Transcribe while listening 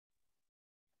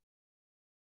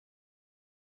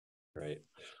Great.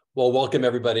 Well, welcome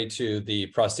everybody to the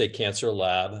Prostate Cancer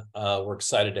Lab. We're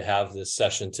excited to have this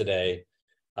session today.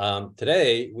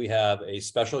 Today, we have a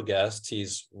special guest.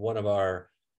 He's one of our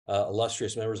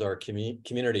illustrious members of our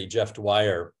community, Jeff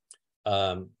Dwyer.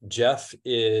 Jeff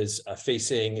is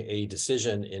facing a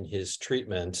decision in his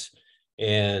treatment,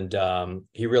 and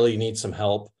he really needs some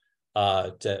help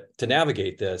to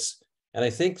navigate this. And I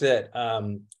think that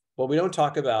what we don't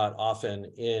talk about often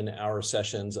in our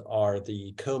sessions are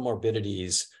the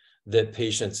comorbidities that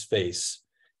patients face.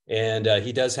 And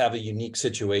he does have a unique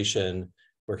situation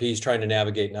where he's trying to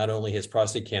navigate not only his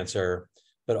prostate cancer,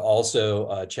 but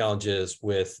also challenges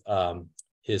with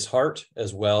his heart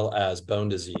as well as bone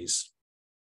disease.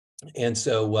 And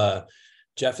so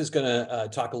Jeff is going to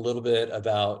talk a little bit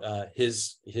about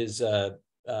his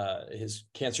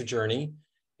cancer journey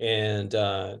and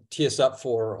tee us up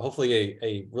for hopefully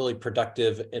a really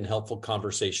productive and helpful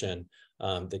conversation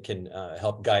that can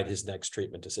help guide his next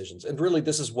treatment decisions. And really,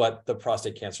 this is what the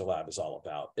Prostate Cancer Lab is all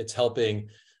about. It's helping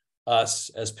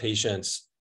us as patients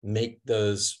make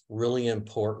those really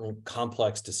important,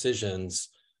 complex decisions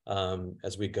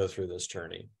as we go through this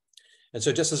journey. And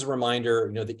so just as a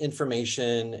reminder, the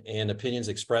information and opinions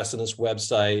expressed in this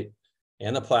website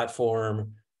and the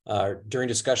platform during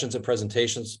discussions and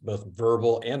presentations, both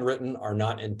verbal and written, are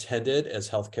not intended as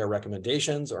healthcare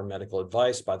recommendations or medical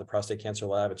advice by the Prostate Cancer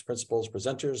Lab, its principals,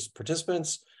 presenters,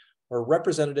 participants, or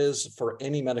representatives for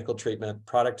any medical treatment,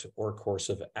 product, or course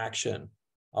of action.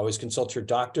 Always consult your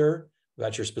doctor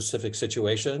about your specific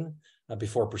situation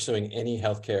before pursuing any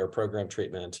healthcare program,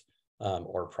 treatment,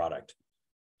 or product.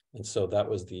 And so that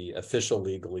was the official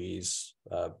legalese.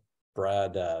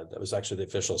 Brad, that was actually the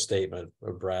official statement.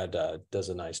 Brad does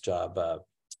a nice job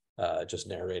just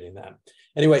narrating that.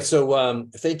 Anyway, so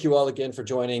thank you all again for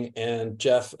joining. And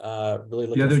Jeff, really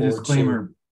looking forward to— The other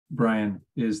disclaimer, Brian,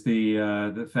 is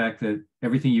the fact that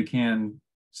everything you can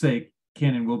say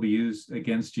can and will be used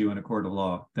against you in a court of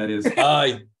law. That is—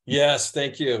 Yes,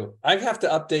 thank you. I have to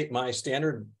update my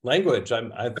standard language.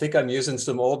 I think I'm using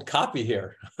some old copy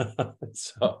here.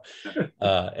 So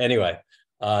anyway.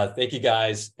 Thank you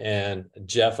guys. And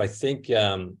Jeff, I think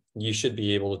you should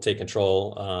be able to take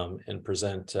control and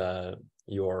present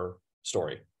your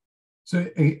story. So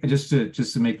just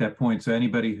to make that point, so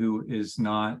anybody who is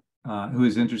not who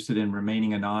is interested in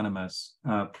remaining anonymous,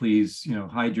 please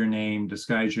hide your name,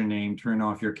 disguise your name, turn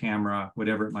off your camera,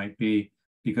 whatever it might be,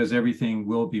 because everything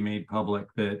will be made public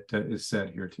that is said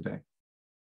here today.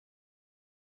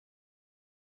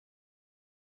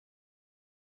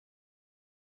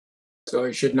 So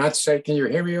I should not say, can you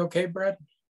hear me okay, Brad?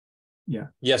 Yeah.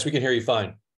 Yes, we can hear you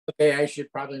fine. Okay, I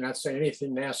should probably not say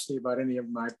anything nasty about any of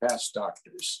my past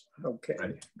doctors. Okay.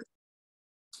 Right.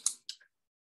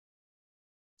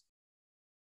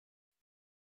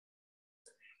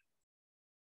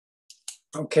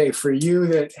 Okay, for you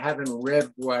that haven't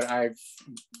read what I've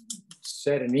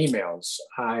said in emails,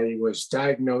 I was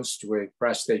diagnosed with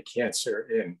prostate cancer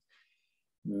in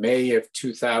May of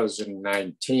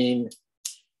 2019.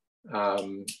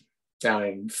 Down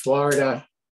in Florida.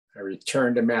 I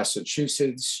returned to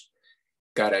Massachusetts,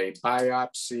 got a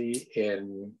biopsy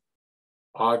in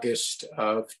August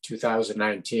of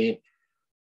 2019,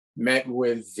 met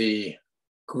with the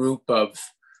group of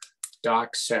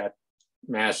docs at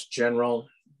Mass General,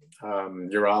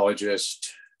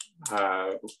 urologist,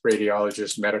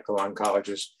 radiologist, medical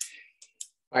oncologist.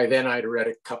 By then I'd read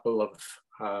a couple of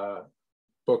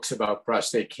books about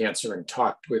prostate cancer and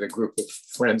talked with a group of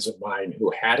friends of mine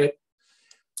who had it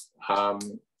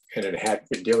and had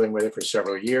been dealing with it for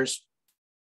several years,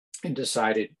 and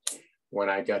decided when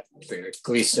I got the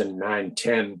Gleason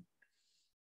 910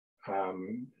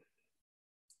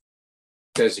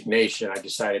 designation, I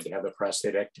decided to have the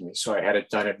prostatectomy. So I had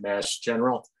it done at Mass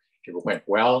General. It went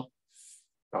well,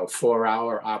 about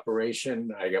 4-hour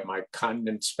operation. I got my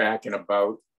continence back in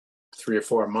about 3 or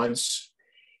 4 months.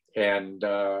 And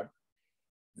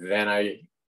then I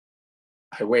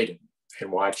waited and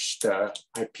watched. My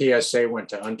PSA went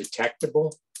to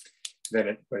undetectable.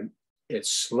 Then it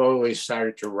slowly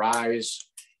started to rise.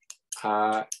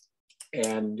 And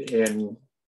in,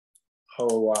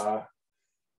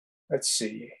 let's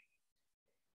see,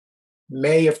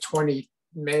 May of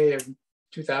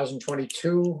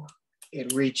 2022,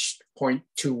 it reached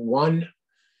 0.21.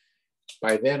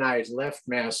 By then, I had left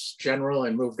Mass General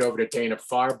and moved over to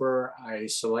Dana-Farber. I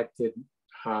selected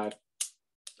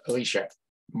Alicia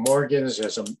Morgans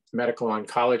as a medical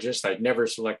oncologist. I'd never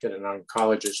selected an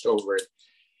oncologist over at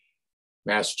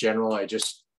Mass General. I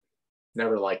just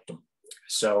never liked them.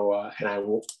 So, and I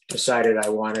decided I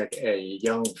wanted a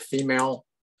young female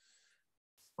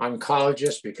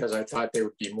oncologist because I thought they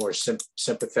would be more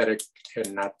sympathetic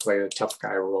and not play the tough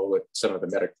guy role with some of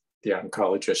the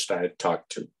oncologists I had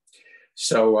talked to.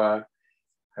 So I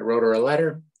wrote her a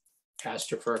letter, asked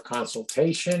her for a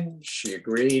consultation. She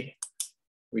agreed.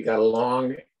 We got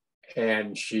along,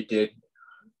 and she did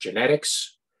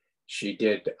genetics. She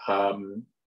did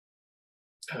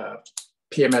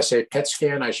PMSA PET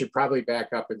scan. I should probably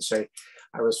back up and say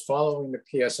I was following the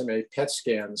PSMA PET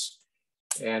scans,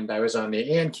 and I was on the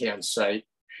ANCAN site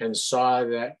and saw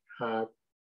that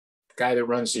guy that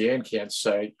runs the ANCAN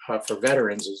site for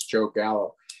veterans is Joe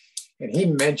Gallo. And he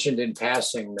mentioned in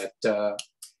passing that the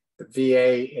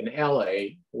VA in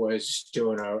LA was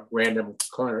doing a random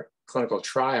clinical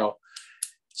trial,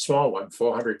 small one,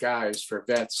 400 guys for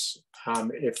vets,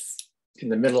 if in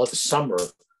the middle of the summer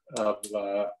of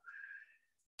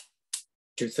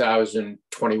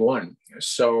 2021.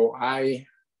 So I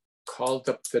called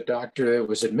up the doctor that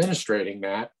was administrating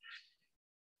that,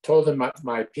 told him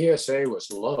my PSA was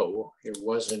low. It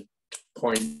wasn't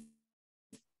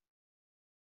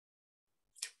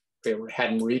it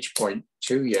hadn't reached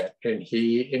 0.2 yet. And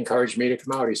he encouraged me to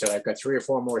come out. He said, I've got 3 or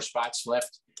 4 more spots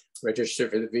left, registered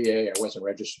for the VA. I wasn't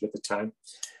registered at the time.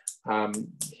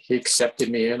 He accepted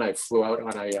me in. I flew out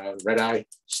on a red eye,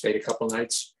 stayed a couple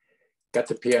nights, got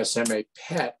the PSMA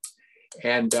PET,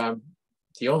 and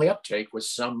the only uptake was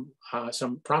some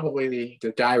probably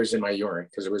the dye was in my urine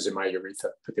because it was in my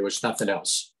urethra, but there was nothing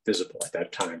else visible at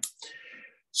that time.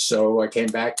 So I came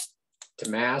back to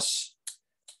Mass,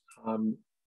 and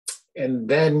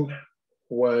then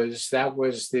that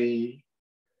was the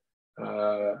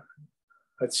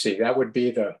let's see, that would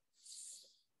be the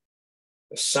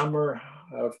summer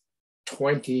of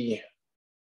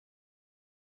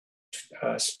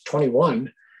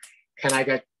 2021, and I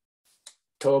got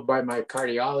told by my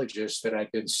cardiologist that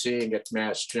I'd been seeing at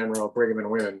Mass General Brigham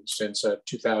and Women's since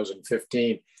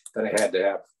 2015 that I had to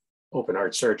have open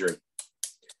heart surgery.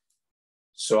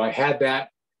 So I had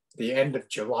that the end of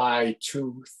July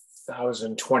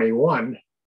 2021,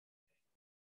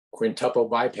 quintuple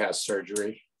bypass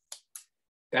surgery.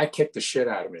 That kicked the shit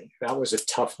out of me. That was a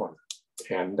tough one.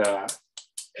 And then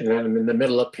I'm in the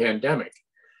middle of pandemic.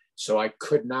 So I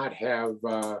could not have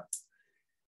a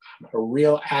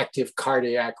real active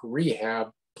cardiac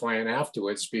rehab plan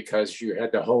afterwards because you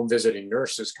had the home visiting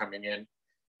nurses coming in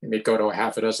and they'd go to a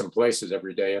half a dozen places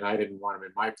every day and I didn't want them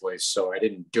in my place, so I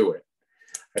didn't do it.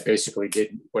 I basically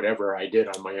did whatever I did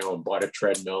on my own, bought a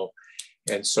treadmill.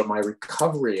 And so my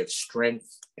recovery of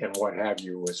strength and what have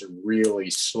you was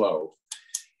really slow.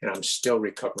 And I'm still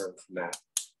recovering from that,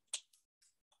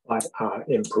 but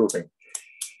improving.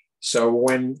 So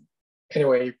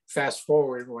anyway, fast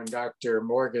forward when Dr.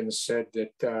 Morgan said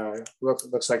that,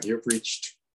 looks like you've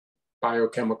reached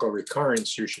biochemical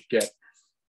recurrence, you should get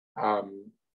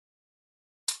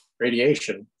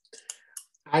radiation.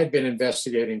 I'd been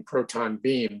investigating proton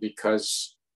beam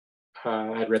because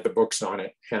I'd read the books on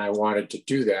it and I wanted to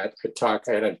do that. I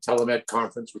had a telemed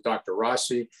conference with Dr.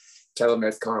 Rossi,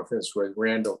 telemed conference with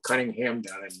Randall Cunningham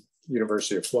down in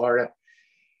University of Florida.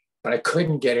 But I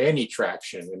couldn't get any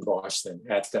traction in Boston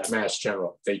at Mass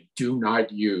General. They do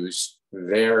not use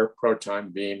their proton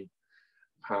beam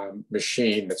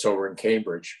machine that's over in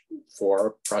Cambridge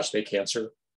for prostate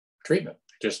cancer treatment.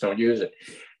 Just don't use it.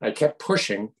 I kept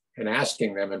pushing and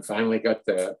asking them and finally got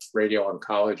the radio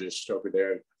oncologist over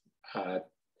there,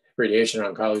 radiation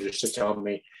oncologist, to tell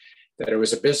me that it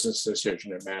was a business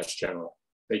decision at Mass General.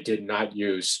 They did not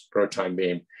use proton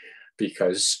beam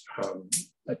because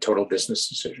a total business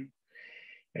decision.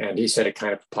 And he said it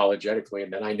kind of apologetically,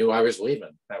 and then I knew I was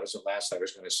leaving. That was the last I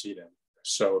was going to see them.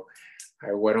 So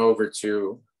I went over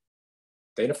to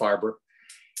Dana-Farber.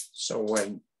 So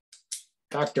when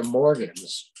Dr.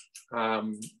 Morgan's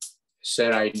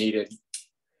said I needed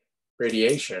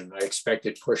radiation, I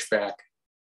expected pushback.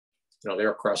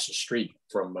 They're across the street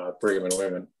from Brigham and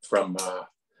Women, from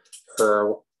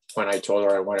her when I told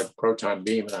her I wanted a proton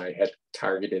beam, and I had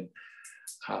targeted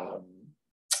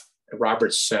the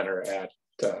Roberts Center at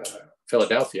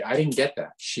Philadelphia. I didn't get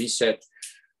that. She said,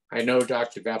 I know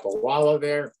Dr. Vapawala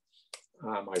there.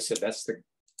 I said, that's the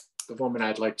woman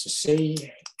I'd like to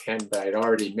see. And I'd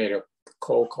already made a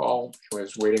cold call. I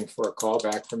was waiting for a call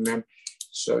back from them.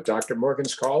 So Dr.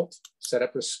 Morgan's called, set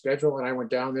up a schedule, and I went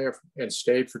down there and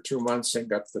stayed for 2 months and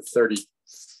got the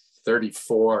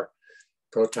 34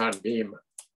 proton beam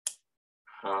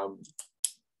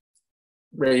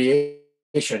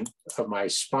radiation of my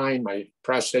spine, my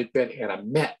prostate bed, and a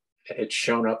MET that had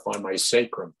shown up on my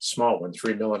sacrum, small one,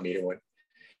 3 millimeter one.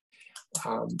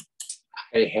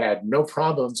 I had no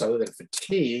problems other than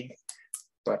fatigue,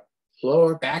 but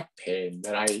lower back pain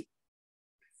that I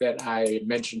that I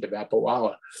mentioned about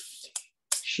Bawala,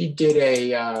 she did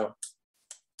a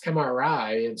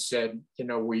MRI and said, you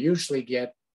know, we usually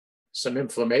get some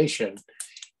inflammation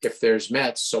if there's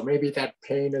Mets, so maybe that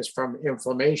pain is from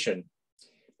inflammation.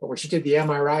 But when she did the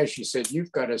MRI, she said,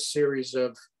 you've got a series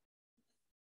of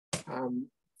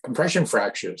compression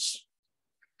fractures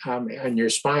on your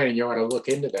spine, and you ought to look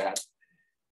into that.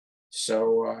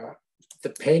 So the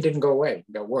pain didn't go away,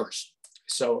 it got worse.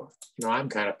 So, you know, I'm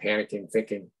kind of panicking,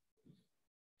 thinking,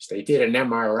 they did an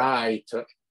MRI,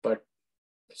 but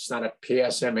it's not a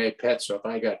PSMA PET. So if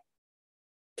I got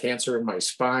cancer in my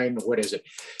spine, what is it?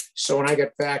 So when I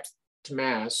got back to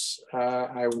Mass,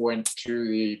 I went to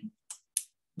the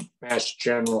Mass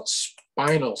General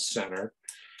Spinal Center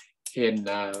in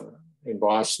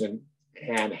Boston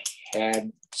and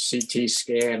had CT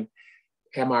scan,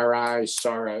 MRI,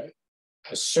 saw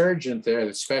a surgeon there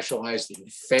that specialized in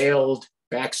failed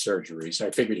back surgeries. I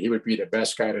figured he would be the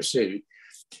best guy to see.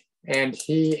 And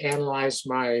he analyzed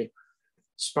my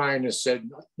spine and said,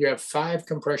 you have 5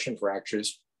 compression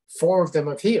fractures, 4 of them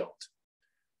have healed,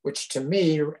 which to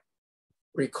me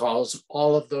recalls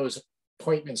all of those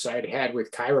appointments I'd had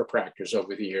with chiropractors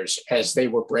over the years as they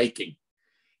were breaking.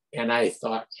 And I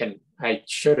thought, and I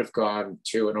should have gone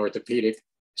to an orthopedic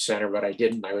center, but I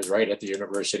didn't. I was right at the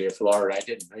University of Florida. I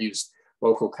didn't. I used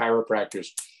local chiropractors.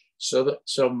 So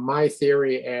my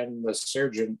theory and the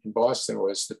surgeon in Boston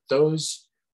was that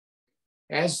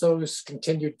as those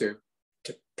continued to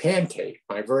pancake,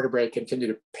 my vertebrae continued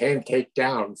to pancake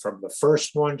down from the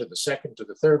first one to the second to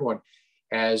the third one,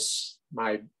 as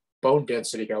my bone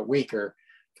density got weaker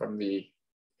from the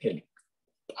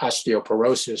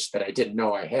osteoporosis that I didn't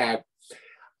know I had.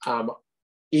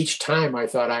 Each time I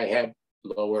thought I had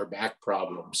lower back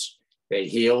problems. They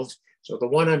healed. So the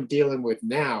one I'm dealing with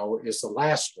now is the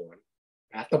last one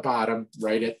at the bottom,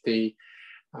 right at the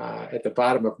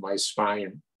bottom of my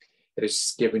spine, that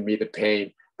is giving me the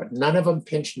pain, but none of them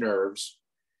pinch nerves.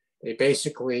 They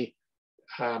basically,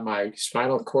 my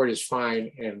spinal cord is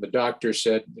fine. And the doctor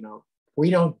said, you know, we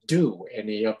don't do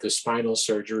any of the spinal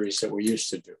surgeries that we used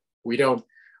to do. We don't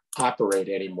operate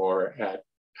anymore at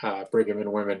Brigham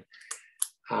and Women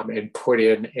and put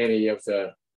in any of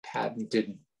the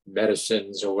patented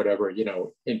medicines or whatever, you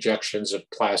know, injections of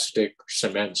plastic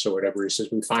cements or whatever. He says,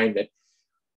 we find that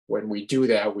when we do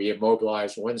that, we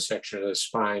immobilize one section of the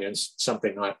spine and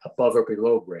something not above or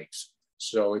below breaks.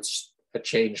 So it's a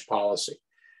change policy.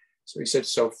 So he said,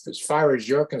 so as far as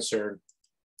you're concerned,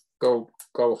 go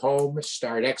home,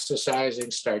 start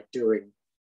exercising, start doing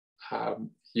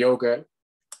yoga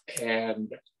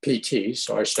and PT.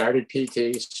 So I started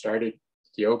PT, started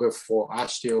yoga for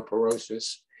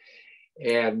osteoporosis.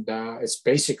 And it's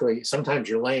basically, sometimes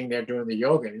you're laying there doing the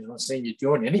yoga and you're not saying you're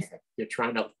doing anything. You're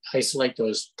trying to isolate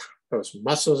those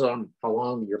muscles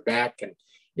along your back and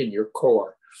in your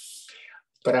core.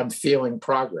 But I'm feeling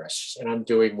progress, and I'm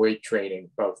doing weight training,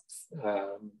 both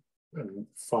I'm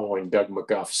following Doug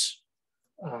McGuff's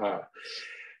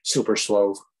super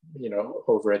slow, you know,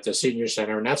 over at the senior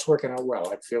center, and that's working out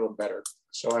well. I'm feeling better.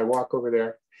 So I walk over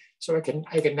there. So I can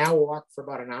now walk for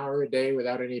about an hour a day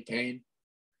without any pain.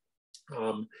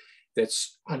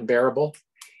 That's unbearable.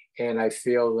 And I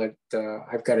feel that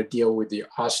I've got to deal with the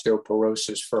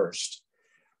osteoporosis first.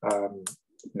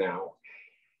 Now,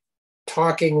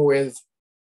 talking with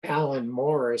Alan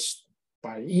Morris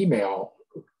by email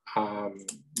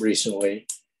recently,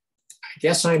 I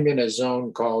guess I'm in a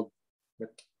zone called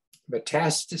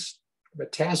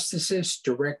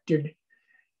metastasis-directed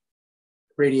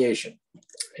radiation.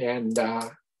 And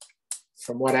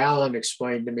from what Alan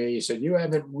explained to me, he said, you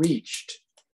haven't reached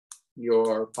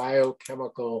your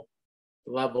biochemical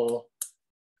level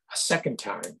a second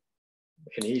time.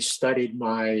 And he studied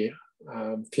my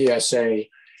PSA.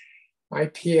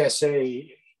 My PSA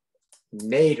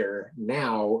nadir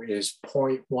now is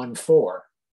 0.14.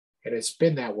 And it's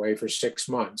been that way for 6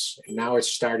 months. And now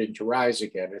it's starting to rise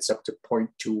again. It's up to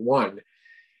 0.21.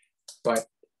 But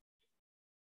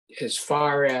as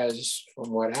far as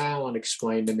from what Alan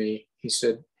explained to me, he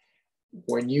said,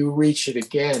 when you reach it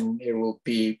again, it will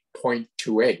be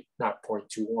 0.28, not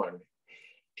 0.21.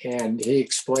 And he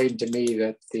explained to me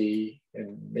that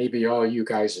and maybe all you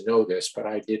guys know this, but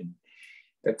I didn't,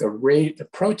 that the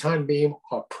proton beam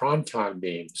or proton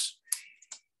beams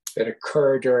that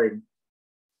occur during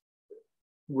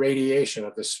radiation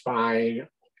of the spine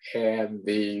and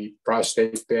the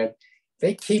prostate bed,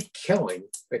 they keep killing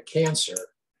the cancer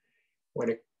when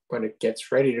it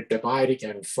gets ready to divide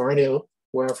again for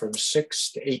anywhere from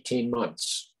 6 to 18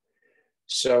 months.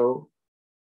 So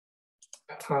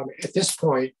at this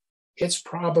point, it's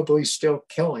probably still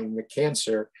killing the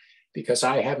cancer because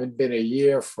I haven't been a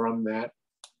year from that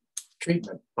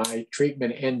treatment. My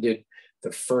treatment ended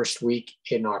the first week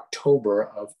in October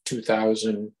of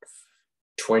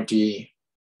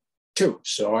 2022.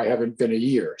 So I haven't been a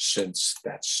year since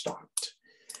that stopped.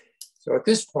 So at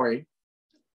this point,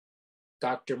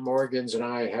 Dr. Morgans and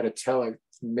I had a telemed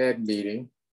meeting.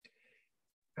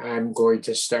 I'm going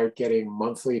to start getting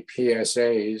monthly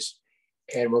PSAs,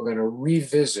 and we're going to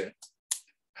revisit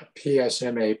a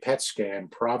PSMA PET scan,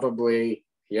 probably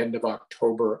the end of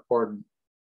October or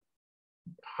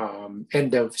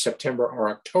end of September or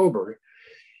October,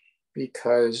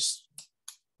 because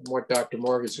what Dr.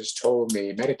 Morgans has told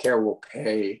me, Medicare will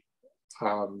pay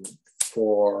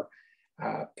for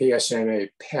PSMA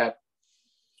PET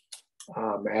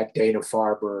at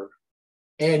Dana-Farber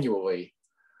annually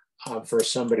for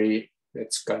somebody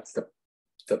that's got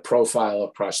the profile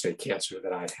of prostate cancer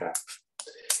that I have.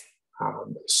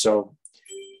 So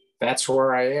that's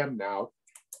where I am now.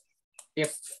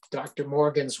 If Dr.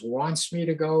 Morgans wants me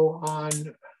to go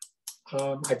on,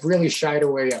 I've really shied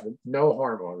away on no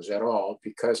hormones at all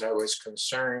because I was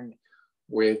concerned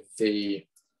with the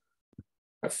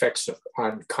effects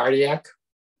on cardiac.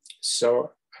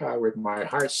 So with my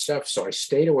heart stuff, so I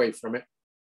stayed away from it.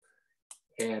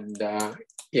 And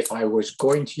if I was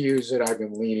going to use it, I've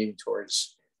been leaning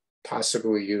towards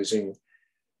possibly using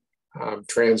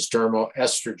transdermal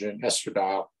estrogen,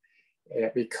 estradiol,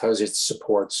 because it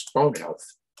supports bone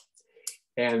health.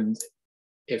 And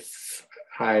if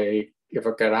the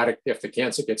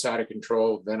cancer gets out of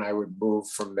control, then I would move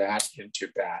from that into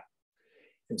that.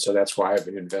 And so that's why I've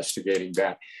been investigating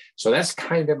that. So that's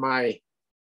kind of my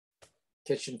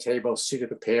kitchen table, seat of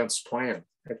the pants plan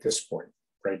at this point,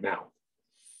 right now.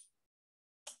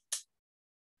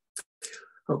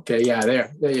 Okay, yeah,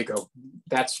 there you go.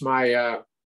 That's my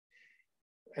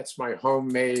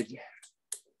homemade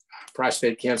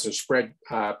prostate cancer PSA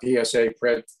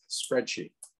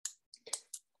spreadsheet.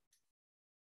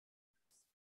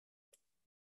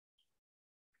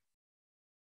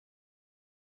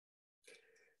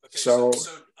 Okay,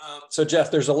 so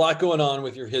Jeff, there's a lot going on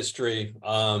with your history,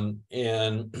 and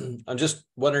I'm just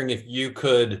wondering if you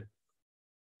could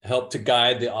help to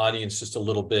guide the audience just a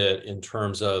little bit in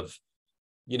terms of,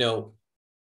 you know,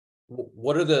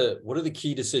 what are the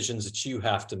key decisions that you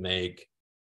have to make,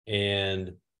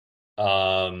 and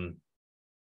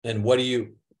what do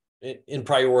you, in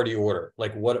priority order,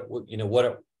 like what do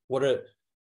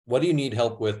you need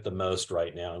help with the most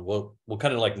right now, and we'll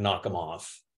kind of like knock them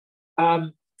off.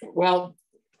 Well,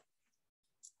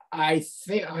 I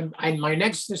think my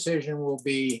next decision will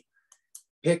be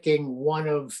picking one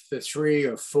of the 3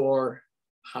 or 4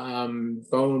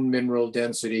 bone mineral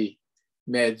density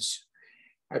meds.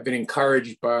 I've been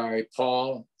encouraged by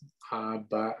Paul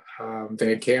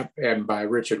Van Camp and by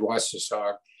Richard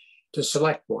Wasserstog to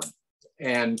select one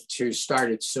and to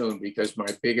start it soon, because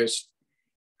I've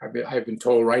been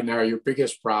told right now, your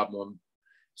biggest problem,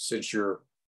 since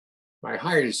my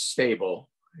heart is stable,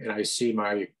 and I see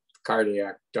my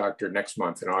cardiac doctor next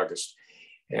month in August,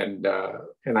 and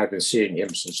I've been seeing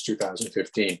him since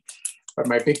 2015. But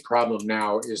my big problem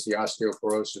now is the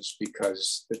osteoporosis,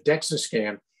 because the DEXA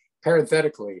scan,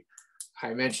 parenthetically,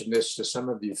 I mentioned this to some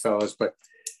of you fellows, but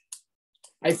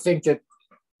I think that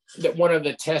one of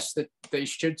the tests that they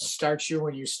should start you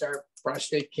when you start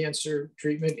prostate cancer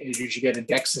treatment is you should get a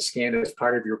DEXA scan as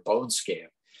part of your bone scan.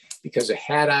 Because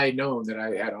had I known that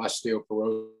I had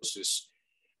osteoporosis,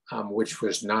 which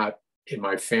was not in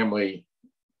my family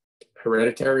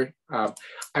hereditary, I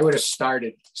would have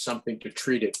started something to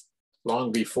treat it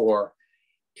long before.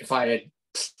 If I had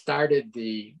started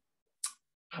the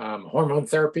hormone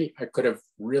therapy, I could have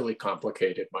really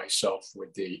complicated myself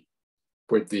with the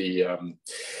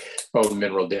bone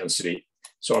mineral density.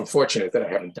 So I'm fortunate that I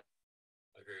haven't done.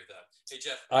 I agree with that. Hey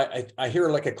Jeff, I hear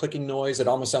like a clicking noise. It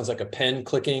almost sounds like a pen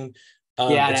clicking.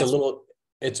 Yeah, it's a little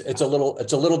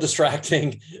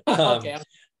distracting. Okay.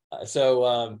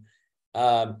 So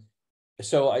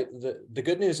the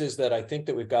good news is that I think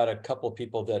that we've got a couple of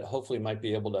people that hopefully might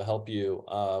be able to help you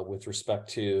with respect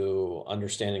to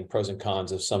understanding pros and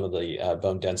cons of some of the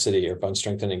bone density or bone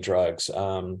strengthening drugs.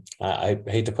 I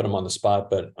hate to put them on the spot,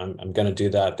 but I'm going to do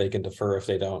that. They can defer if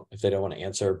they don't want to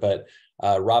answer. But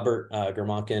Robert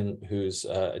Germonkin, who's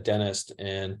a dentist,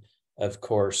 and of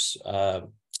course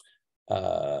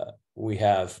we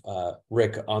have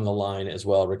Rick on the line as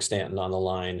well, Rick Stanton on the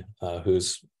line,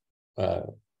 who's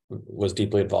was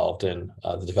deeply involved in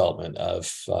the development of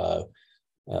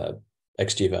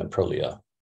Xgeva and Prolia.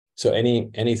 So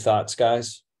any thoughts,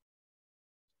 guys?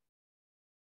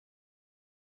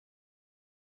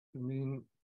 I mean,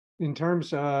 in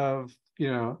terms of,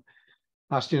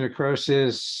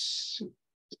 Osteonecrosis,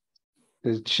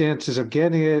 the chances of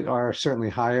getting it are certainly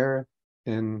higher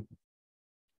than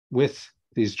with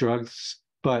these drugs,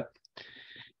 but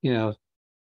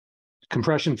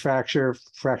compression fracture,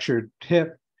 fractured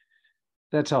hip,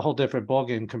 that's a whole different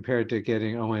ballgame compared to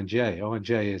getting ONJ.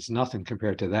 ONJ is nothing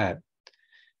compared to that.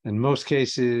 In most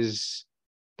cases,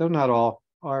 though not all,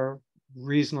 are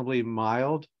reasonably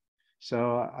mild.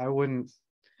 So I wouldn't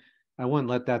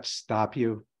let that stop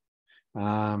you.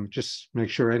 Just make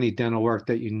sure any dental work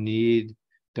that you need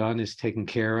done is taken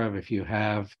care of. If you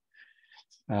have,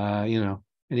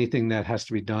 anything that has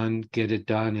to be done, get it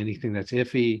done. Anything that's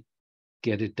iffy,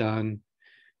 get it done.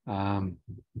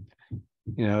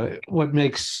 What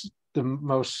makes the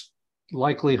most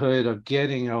likelihood of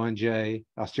getting ONJ,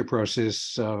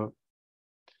 osteoporosis,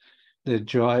 the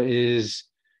jaw, is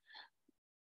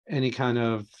any kind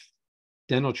of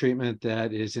dental treatment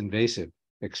that is invasive,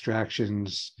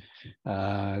 extractions,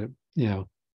 gum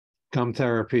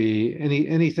therapy,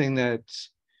 anything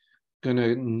that's going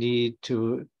to need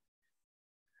to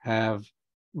have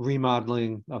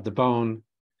remodeling of the bone,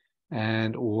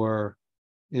 and or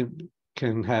it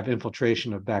can have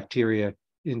infiltration of bacteria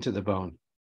into the bone.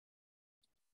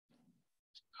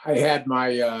 I had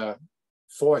my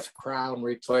fourth crown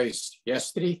replaced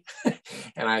yesterday,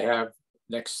 and I have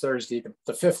next Thursday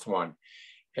the fifth one.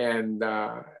 And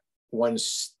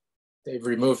once they've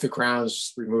removed the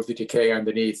crowns, removed the decay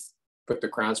underneath, put the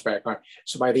crowns back on.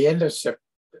 So by the end of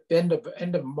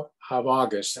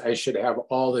August, I should have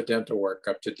all the dental work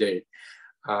up to date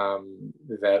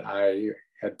that I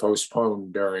had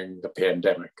postponed during the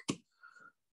pandemic.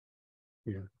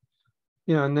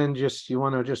 Yeah, and then you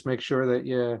want to just make sure that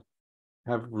you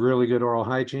have really good oral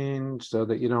hygiene so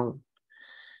that you don't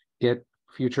get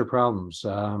future problems.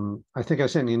 I think I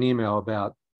sent you an email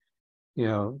about,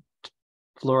 fluoride,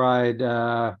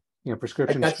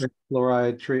 prescription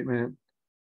fluoride treatment.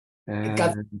 And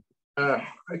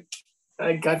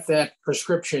I got that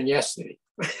prescription yesterday.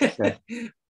 Okay.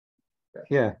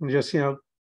 Yeah, and just,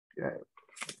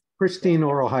 pristine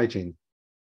oral hygiene.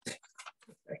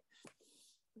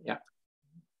 Yeah.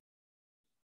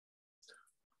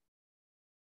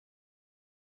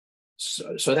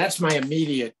 So that's my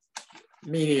immediate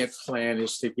plan,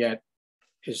 is to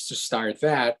start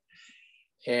that.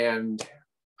 And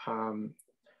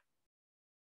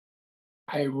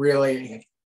I really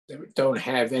don't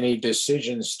have any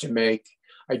decisions to make.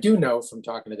 I do know from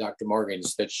talking to Dr.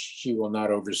 Morgans that she will not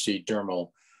oversee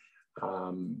dermal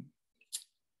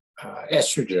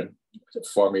estrogen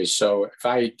for me. So if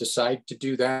I decide to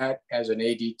do that as an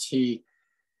ADT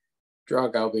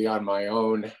drug, I'll be on my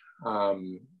own,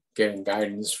 getting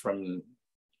guidance from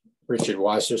Richard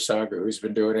Wassersager, who's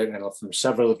been doing it, and from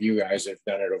several of you guys that have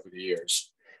done it over the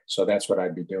years. So that's what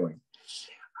I'd be doing.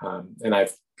 And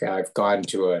I've gone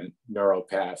to a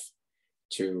neuropath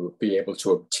to be able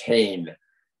to obtain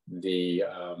the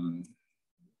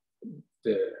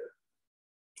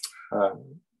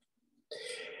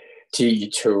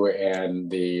TE2 and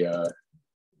the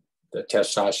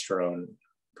testosterone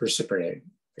precipitate.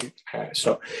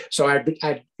 So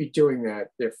I'd be doing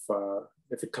that if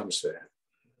it comes to that.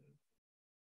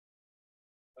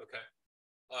 Okay,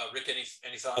 Rick,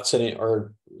 any thoughts?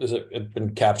 Or is it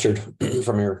been captured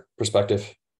from your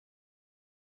perspective?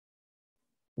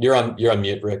 You're on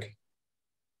mute, Rick.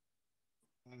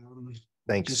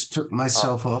 Thanks. Just took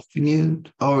myself off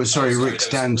mute. Oh, sorry, Rick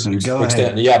Stanton. Go Rick ahead.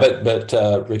 Stanton. Yeah, but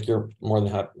Rick, you're more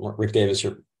than happy. Rick Davis,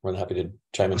 you're more than happy to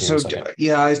chime in here. So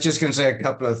yeah, I was just going to say a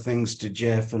couple of things to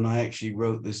Jeff, and I actually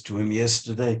wrote this to him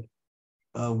yesterday.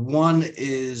 One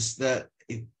is that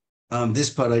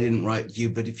this part I didn't write to you,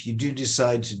 but if you do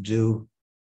decide to do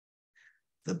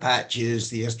the patches,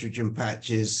 the estrogen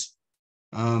patches,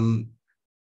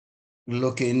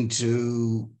 look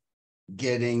into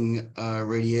getting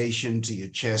radiation to your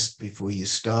chest before you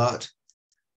start.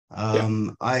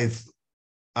 I've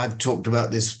talked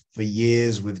about this for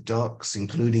years with docs,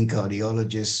 including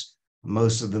cardiologists.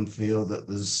 Most of them feel that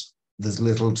there's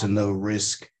little to no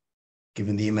risk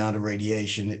given the amount of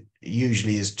radiation. It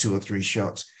usually is 2 or 3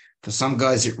 shots. For some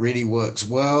guys, it really works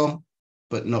well,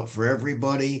 but not for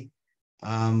everybody.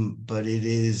 But it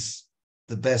is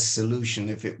the best solution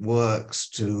if it works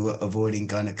to avoiding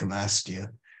gynecomastia.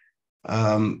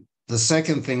 The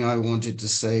second thing I wanted to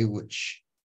say, which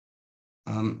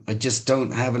I just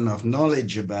don't have enough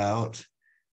knowledge about,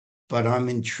 but I'm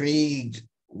intrigued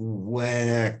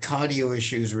where cardio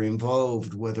issues are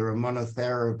involved, whether a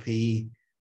monotherapy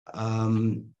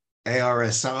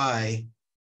ARSI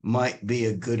might be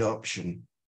a good option.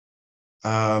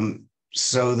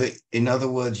 so that, in other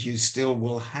words, you still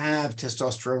will have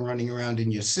testosterone running around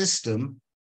in your system,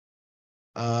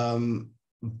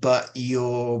 but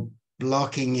you're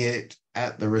blocking it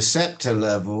at the receptor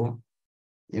level.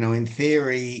 In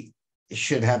theory, it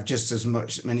should have just as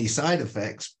many side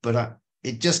effects, but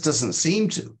it just doesn't seem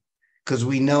to, because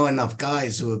we know enough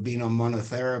guys who have been on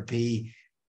monotherapy,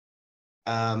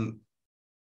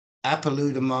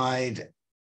 apalutamide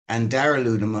and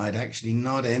darolutamide, actually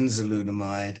not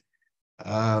enzalutamide,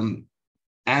 and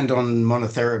on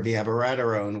monotherapy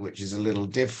abiraterone, which is a little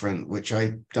different, which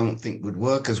I don't think would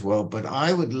work as well. But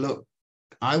I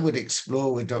would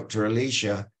explore with Dr.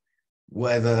 Alicia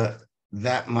whether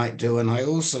that might do. And I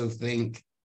also think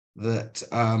that,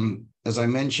 as I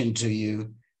mentioned to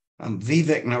you,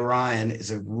 Vivek Narayan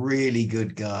is a really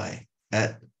good guy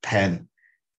at Penn,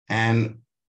 and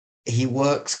he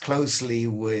works closely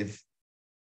with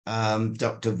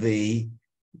Dr. V,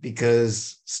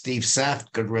 because Steve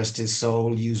Saft, God rest his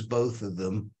soul, used both of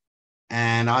them.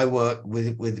 And I work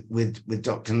with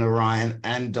Dr. Narayan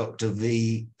and Dr.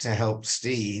 V to help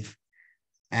Steve.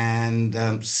 And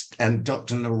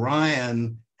Dr.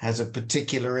 Narayan has a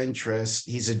particular interest.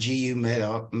 He's a GU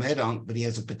med-onc, but he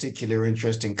has a particular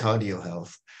interest in cardio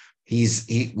health.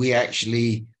 We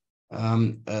actually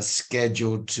are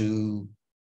scheduled to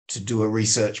do a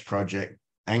research project,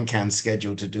 and can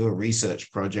schedule to do a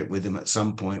research project with him at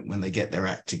some point when they get their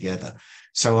act together.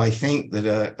 So I think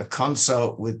that a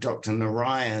consult with Dr.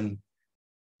 Narayan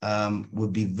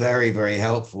would be very, very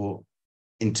helpful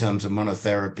in terms of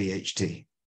monotherapy HT.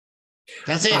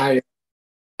 That's it.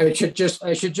 I should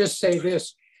just say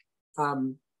this.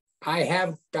 I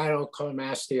have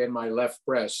gynecomastia in my left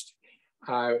breast.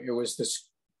 It was this,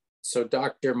 so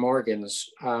Dr. Morgan's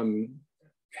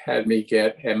had me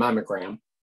get a mammogram,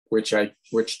 which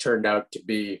turned out to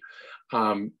be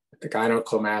the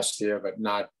gynecomastia, but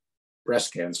not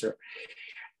breast cancer.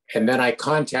 And then I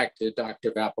contacted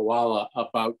Dr. Vapawala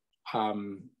about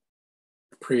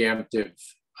preemptive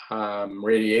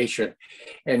radiation.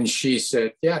 And she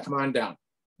said, yeah, come on down.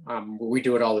 We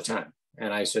do it all the time.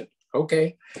 And I said,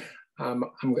 okay.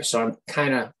 So I'm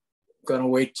kind of going to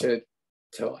wait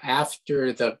till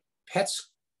after the PET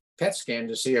scan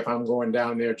to see if I'm going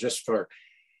down there just for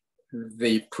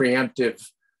the preemptive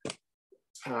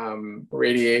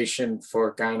radiation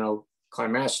for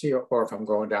gynecomastia, or if I'm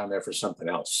going down there for something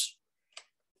else.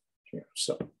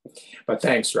 But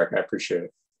thanks, Rick. I appreciate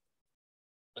it.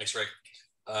 Thanks, Rick.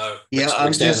 Yeah, I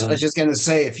was just going to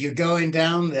say, if you're going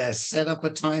down there, set up a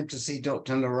time to see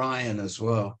Dr. Narayan as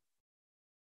well.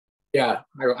 Yeah,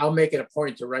 I'll make it a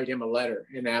point to write him a letter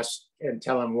and ask and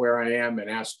tell him where I am and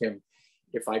ask him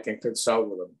if I can consult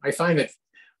with him. I find that,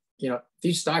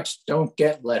 these docs don't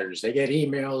get letters. They get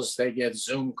emails, they get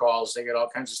Zoom calls, they get all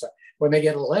kinds of stuff. When they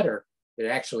get a letter, they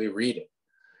actually read it.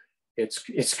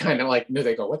 It's kind of like,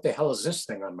 they go, what the hell is this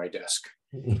thing on my desk?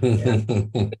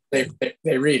 they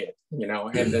read it,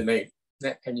 and then they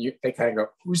kind of go,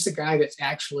 who's the guy that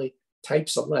actually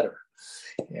types a letter?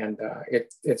 And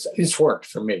it's worked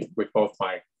for me with both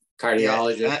my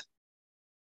cardiologist. Yeah,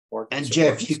 and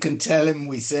Jeff, you can tell him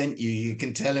we sent you. You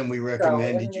can tell him we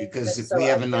recommended you, because we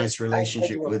have a nice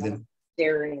relationship with him.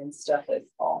 Dairy and stuff is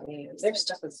all their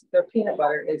stuff is, their peanut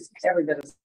butter is every bit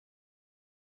as.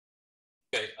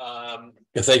 Okay.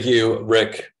 Thank you,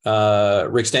 Rick.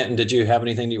 Rick Stanton, did you have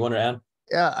anything you want to add?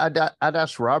 Yeah, I'd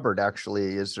ask Robert,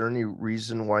 actually, is there any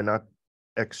reason why not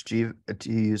to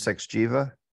use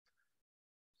Xgeva?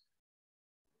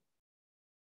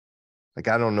 Like,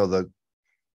 I don't know the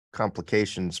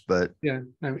complications, but Yeah,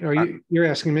 you're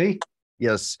asking me?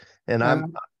 yes, and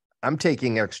I'm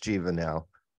taking Xgeva now.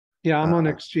 Yeah, I'm on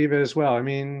Xgeva as well. I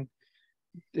mean,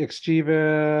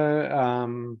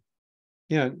 Xgeva,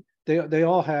 they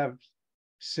all have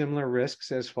similar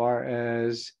risks as far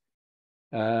as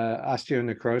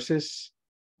osteonecrosis.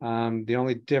 The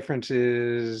only difference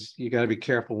is you got to be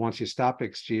careful once you stop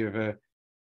Xgeva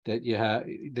that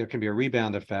there can be a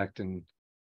rebound effect, and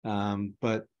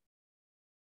but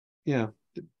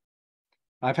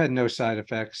I've had no side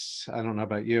effects. I don't know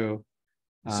about you.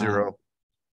 Zero.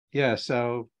 Yeah,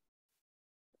 so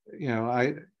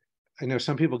I know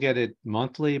some people get it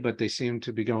monthly, but they seem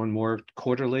to be going more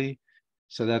quarterly,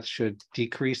 so that should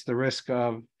decrease the risk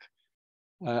of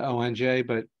ONJ.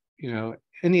 But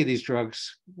any of these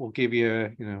drugs will give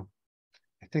you,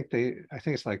 I think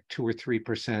it's like 2 or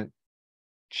 3%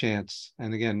 chance.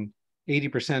 And again,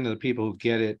 80% of the people who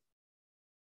get it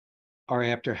are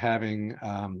after having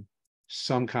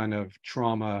some kind of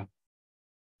trauma,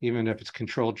 even if it's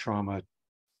controlled trauma,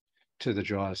 to the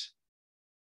jaws.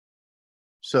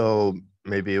 So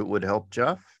maybe it would help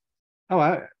Jeff? Oh,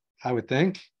 I would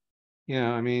think.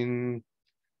 I mean,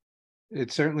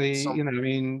 it's certainly, Some- I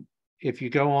mean, if you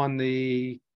go on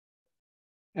the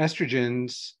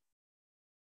estrogens,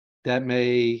 that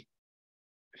may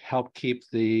help keep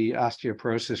the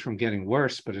osteoporosis from getting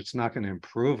worse, but it's not going to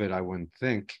improve it, I wouldn't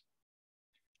think.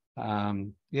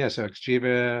 Yeah, so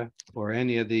Xgeva or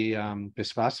any of the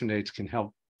bisphosphonates can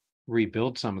help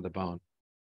rebuild some of the bone.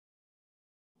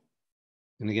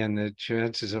 And again, the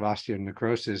chances of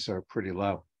osteonecrosis are pretty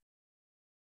low.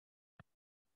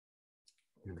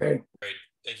 Okay. Great.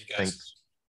 Thank you, guys. Thanks.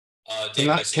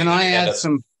 David, see Can you I hand add up.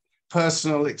 some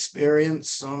personal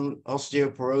experience on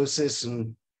osteoporosis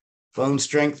and bone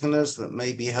strengtheners that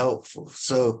may be helpful?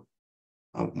 So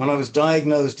when I was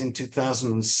diagnosed in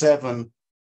 2007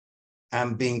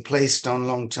 and being placed on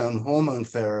long-term hormone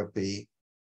therapy,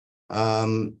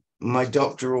 my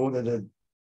doctor ordered a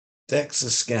DEXA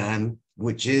scan,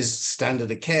 which is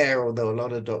standard of care, although a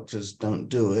lot of doctors don't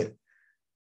do it.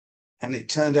 And it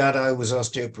turned out I was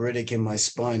osteoporotic in my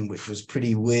spine, which was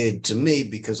pretty weird to me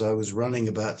because I was running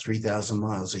about 3,000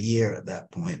 miles a year at that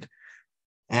point.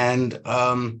 And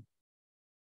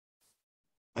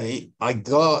I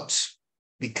got,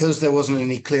 because there wasn't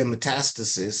any clear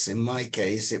metastasis, in my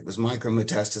case, it was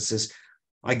micrometastasis,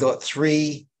 I got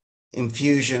 3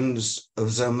 infusions of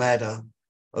Zometa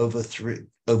over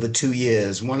 2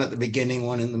 years, one at the beginning,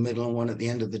 one in the middle, and one at the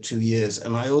end of the 2 years.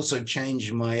 And I also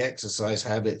changed my exercise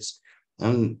habits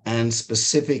and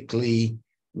specifically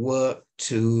worked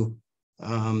to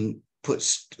put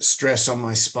stress on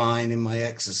my spine in my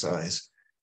exercise.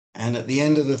 And at the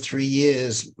end of the 3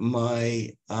 years,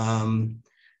 my bone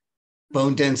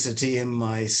density in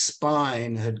my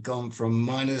spine had gone from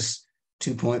minus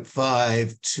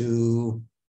 2.5 to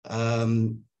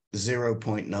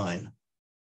 0.9.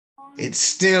 It's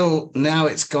still, now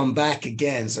it's gone back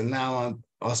again. So now I'm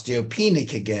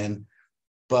osteopenic again,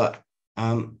 but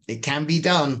it can be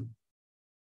done.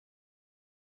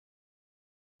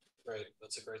 Great.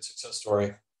 That's a great success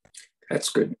story. That's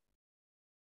good.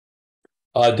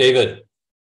 David.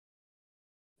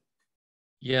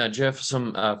 Yeah, Jeff,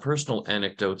 some personal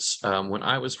anecdotes. When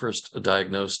I was first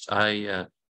diagnosed, I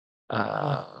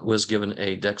was given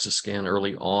a DEXA scan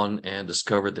early on and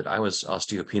discovered that I was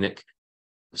osteopenic.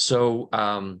 So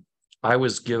I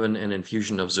was given an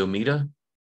infusion of Zometa,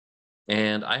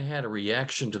 and I had a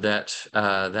reaction to that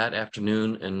that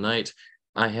afternoon and night.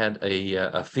 I had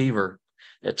a fever.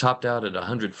 It topped out at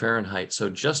 100 Fahrenheit, so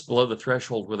just below the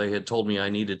threshold where they had told me I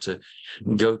needed to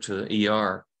go to the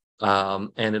ER.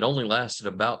 And it only lasted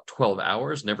about 12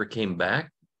 hours, never came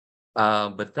back.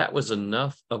 But that was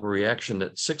enough of a reaction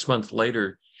that 6 months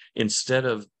later, instead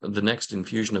of the next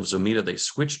infusion of Zometa, they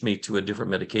switched me to a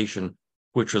different medication,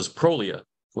 which was Prolia,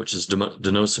 which is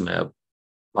denosumab.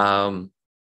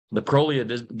 The Prolia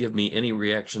didn't give me any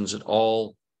reactions at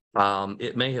all.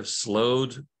 It may have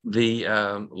slowed the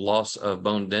loss of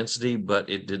bone density, but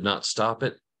it did not stop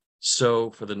it.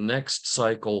 So for the next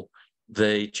cycle,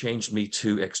 they changed me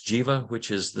to Xgeva,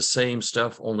 which is the same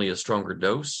stuff, only a stronger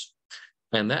dose.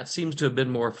 And that seems to have been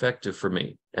more effective for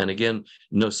me. And again,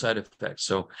 no side effects.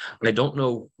 So I don't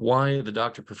know why the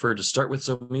doctor preferred to start with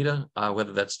Zometa,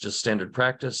 whether that's just standard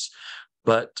practice,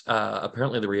 but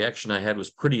apparently the reaction I had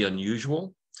was pretty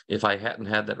unusual. If I hadn't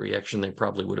had that reaction, they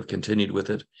probably would have continued with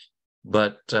it.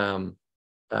 But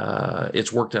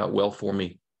it's worked out well for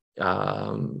me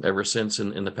ever since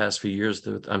in the past few years.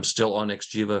 That I'm still on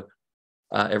Xgeva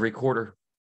every quarter.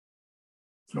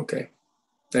 Okay.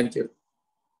 Thank you.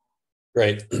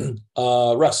 Great.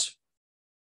 Russ.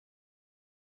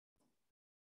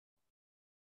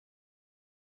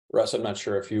 Russ, I'm not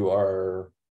sure if you are.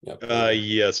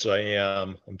 Yes, I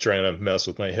am. I'm trying to mess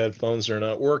with my headphones. They're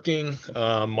not working.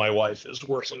 My wife is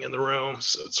working in the room,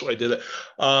 so I did it.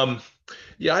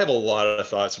 Yeah, I have a lot of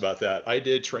thoughts about that. I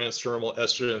did transdermal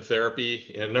estrogen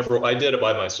therapy, and I did it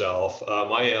by myself.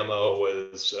 My MO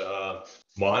was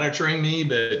monitoring me,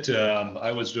 but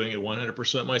I was doing it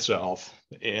 100% myself,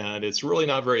 and it's really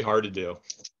not very hard to do.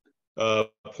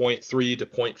 0.3 to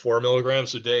 0.4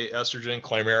 milligrams a day estrogen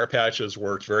Climera patches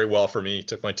worked very well for me.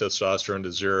 Took my testosterone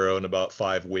to 0 in about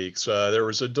 5 weeks. There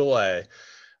was a delay.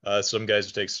 Some guys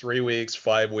it takes 3 weeks,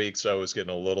 5 weeks. I was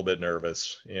getting a little bit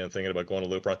nervous and thinking about going to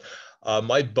Lupron.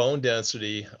 My bone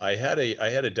density, I had a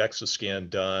DEXA scan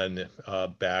done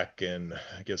back in,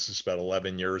 I guess it's about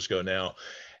 11 years ago now,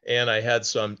 and I had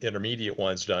some intermediate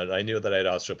ones done. I knew that I had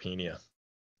osteopenia.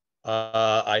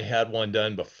 I had one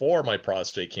done before my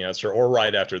prostate cancer, or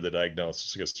right after the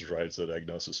diagnosis. I guess it's right after the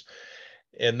diagnosis.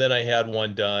 And then I had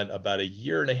one done about a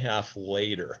year and a half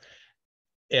later.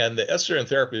 And the estrogen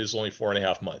therapy is only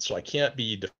 4.5 months, so I can't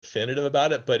be definitive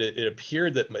about it. But it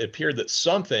appeared that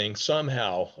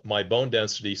somehow my bone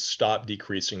density stopped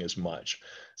decreasing as much.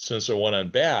 Since I went on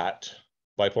BAT,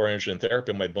 bipolar androgen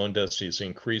therapy, my bone density is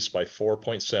increased by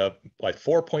 4.0 to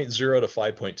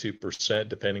 5.2%,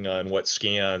 depending on what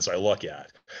scans I look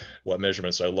at, what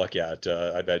measurements I look at.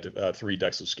 I've had 3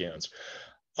 DEXA scans.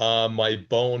 My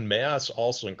bone mass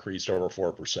also increased over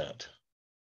 4%.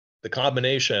 The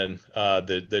combination,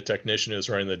 the technician who's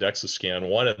running the DEXA scan,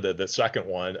 the second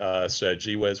one said,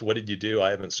 "Gee whiz, what did you do? I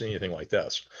haven't seen anything like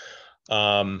this."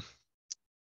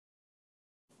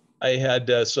 I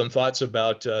had some thoughts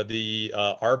about the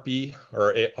ARPI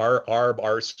or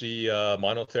ARB-RC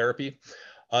monotherapy.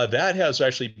 That has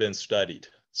actually been studied.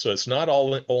 So it's not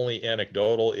only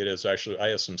anecdotal. It is actually, I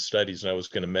have some studies, and I was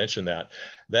going to mention that.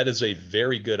 That is a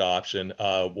very good option.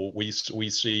 We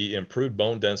see improved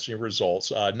bone density results,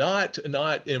 not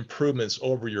improvements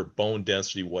over your bone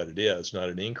density, what it is, not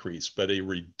an increase, but a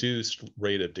reduced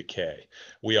rate of decay.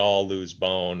 We all lose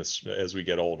bone as we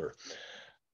get older.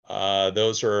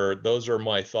 Those are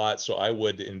my thoughts. So I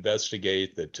would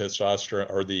investigate the testosterone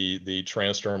or the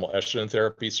transdermal estrogen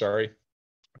therapy. Sorry.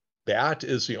 That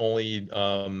is the only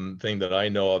thing that I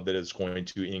know of that is going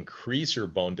to increase your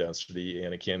bone density.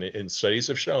 And again, and studies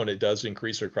have shown it does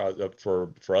increase across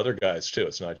for other guys too.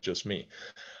 It's not just me.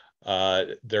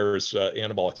 There's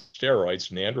anabolic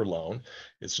steroids, nandrolone.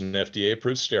 It's an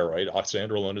FDA-approved steroid.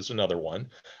 Oxandrolone is another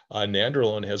one.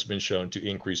 Nandrolone has been shown to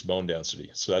increase bone density.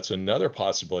 So that's another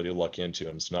possibility to look into,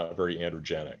 and it's not very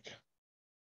androgenic.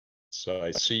 So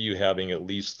I see you having at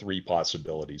least 3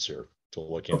 possibilities here to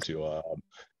look into.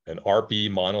 An ARPI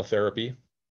monotherapy,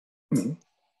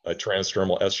 a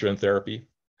transdermal estrogen therapy,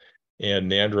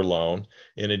 and nandrolone.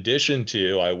 In addition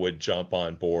to, I would jump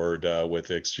on board with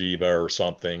Xgeva or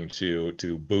something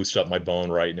to boost up my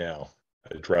bone right now,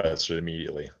 address it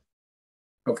immediately.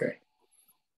 Okay.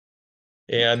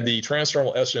 And the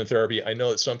transdermal estrogen therapy, I know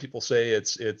that some people say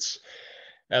it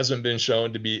hasn't been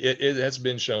shown to be, it has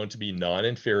been shown to be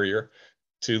non-inferior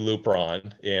to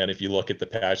Lupron. And if you look at the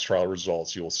patch trial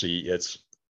results, you will see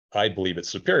I believe it's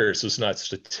superior. So it's not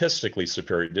statistically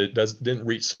superior. It didn't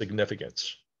reach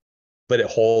significance, but it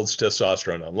holds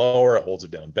testosterone on lower. It holds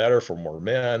it down better for more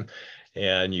men.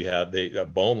 And you have the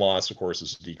bone loss, of course,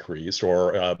 is decreased,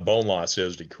 or bone loss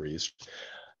is decreased.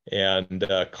 And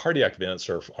cardiac events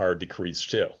are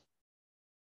decreased too.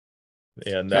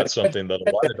 And that's something that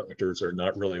a lot of doctors are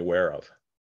not really aware of.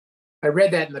 I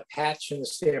read that in the Patch and the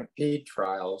Stampede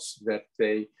trials that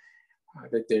they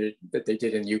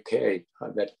did in UK,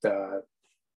 that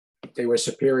they were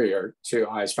superior to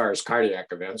as far as cardiac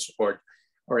events, or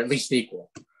at least equal.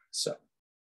 So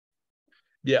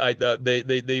yeah,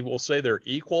 they will say they're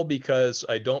equal, because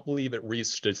I don't believe it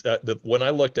reached when I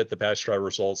looked at the patch trial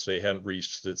results, they hadn't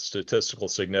reached statistical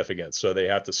significance. So they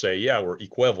have to say, yeah, we're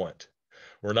equivalent.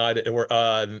 We're not.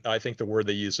 I think the word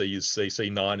they say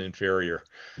non-inferior.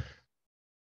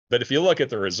 But if you look at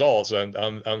the results, I'm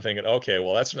thinking, okay,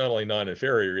 well, that's not only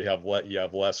non-inferior, you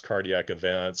have less cardiac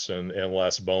events and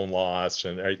less bone loss,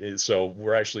 and so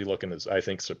we're actually looking at, I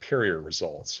think, superior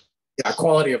results. Yeah,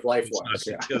 quality of life wise,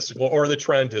 statistical, or the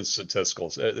trend is statistical.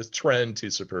 The trend to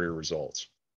superior results.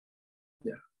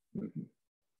 Yeah.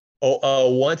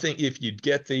 Mm-hmm. One thing, if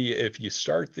you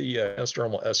start the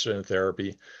transdermal estrogen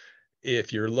therapy,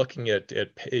 if you're looking at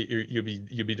you'll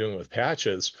be doing it with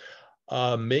patches.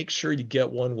 Make sure you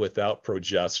get one without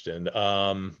progestin.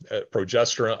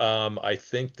 Progesterone, I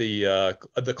think the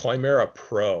Climera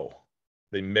Pro,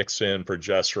 they mix in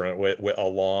progesterone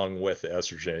along with the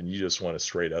estrogen. You just want a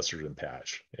straight estrogen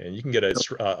patch. And you can get a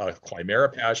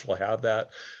Climera patch will have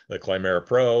that. The Climera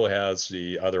Pro has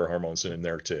the other hormones in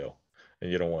there too.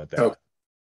 And you don't want that.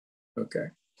 Okay.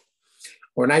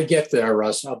 When I get there,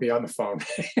 Russ, I'll be on the phone.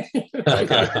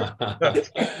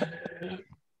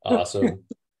 Awesome.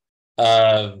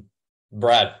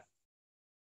 Brad.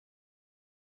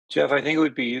 Jeff, I think it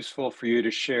would be useful for you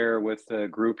to share with the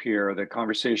group here the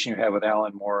conversation you had with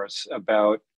Alan Morris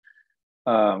about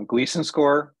Gleason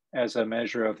score as a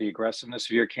measure of the aggressiveness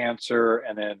of your cancer,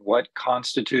 and then what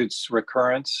constitutes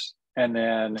recurrence, and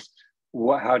then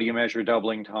how do you measure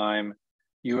doubling time?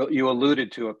 You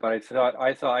alluded to it, but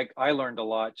I thought I learned a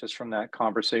lot just from that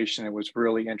conversation. It was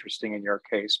really interesting in your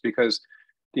case, because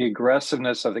the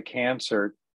aggressiveness of the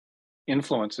cancer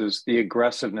influences the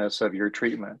aggressiveness of your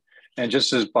treatment. And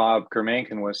just as Bob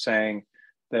Germankin was saying,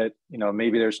 that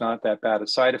maybe there's not that bad of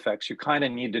side effects, you kind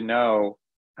of need to know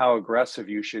how aggressive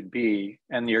you should be,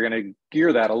 and you're going to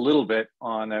gear that a little bit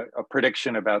on a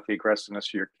prediction about the aggressiveness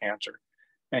of your cancer.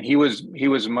 And he was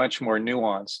much more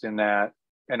nuanced in that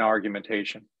an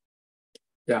argumentation.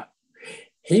 Yeah.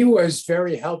 He was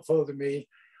very helpful to me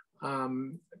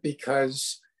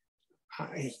because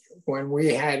when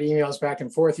we had emails back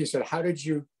and forth, he said, how did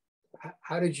you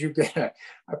get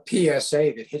a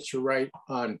PSA that hits you right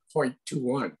on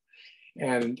 0.21?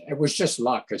 And it was just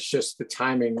luck. It's just the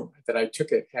timing that I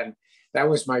took it. And that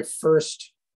was my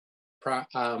first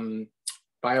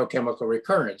biochemical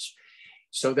recurrence.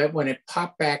 So that when it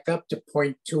popped back up to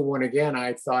 0.21 again,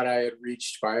 I thought I had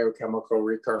reached biochemical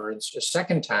recurrence a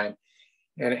second time.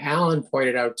 And Alan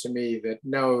pointed out to me that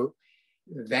no,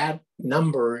 that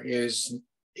number is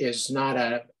not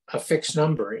a fixed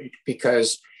number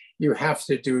because you have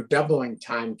to do doubling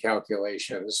time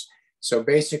calculations. So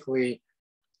basically,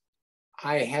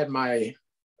 I had the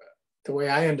way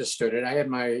I understood it, I had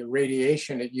my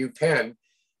radiation at UPenn.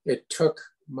 It took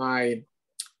my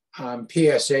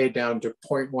PSA down to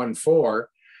 0.14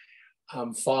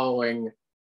 following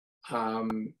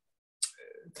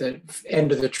the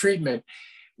end of the treatment.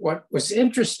 What was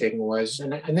interesting was,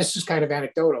 and this is kind of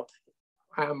anecdotal,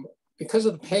 because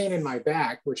of the pain in my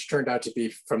back, which turned out to be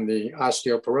from the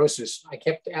osteoporosis, I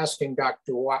kept asking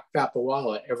Dr.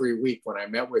 Vapawala every week when I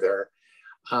met with her,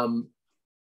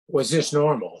 was this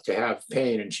normal to have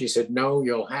pain? And she said, no,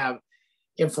 you'll have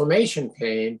inflammation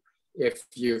pain if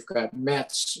you've got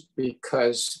Mets,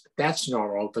 because that's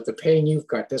normal, but the pain you've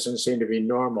got doesn't seem to be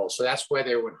normal. So that's why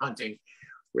they went hunting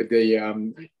with the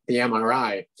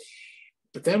MRI.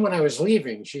 But then when I was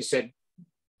leaving, she said,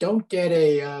 don't get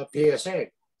a PSA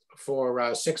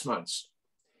for 6 months,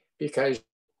 because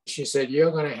she said,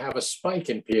 you're going to have a spike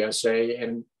in PSA.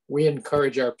 And we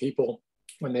encourage our people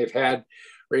when they've had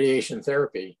radiation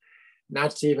therapy,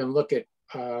 not to even look at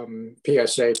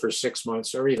PSA for 6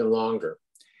 months or even longer.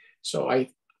 So I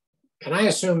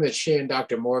assume that she and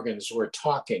Dr. Morgans were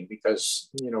talking because,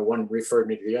 one referred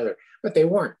me to the other, but they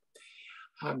weren't.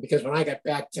 Because when I got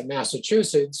back to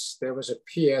Massachusetts, there was a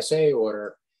PSA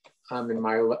order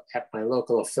at my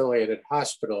local affiliated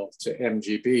hospital to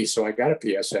MGB. So I got a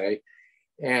PSA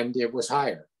and it was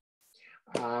higher.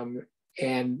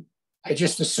 And I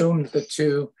just assumed the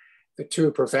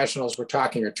two professionals were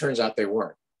talking. It turns out they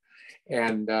weren't.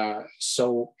 And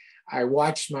so I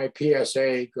watched my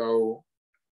PSA go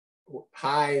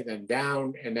high, then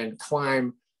down, and then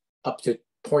climb up to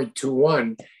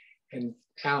 0.21. And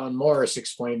Alan Morris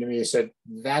explained to me, he said,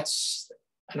 that's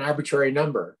an arbitrary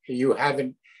number. He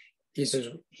says,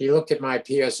 he looked at my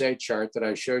PSA chart that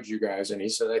I showed you guys, and he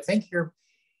said, I think your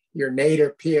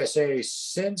native PSA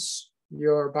since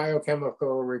your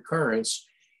biochemical recurrence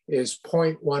is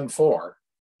 0.14.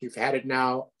 You've had it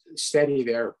now steady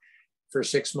there for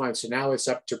 6 months, and now it's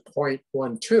up to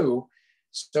 0.12.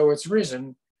 So it's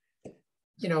risen,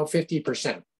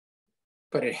 50%,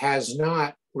 but it has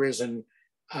not risen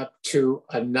up to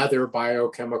another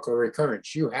biochemical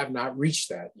recurrence. You have not reached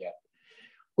that yet,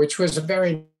 which was a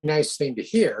very nice thing to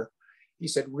hear. He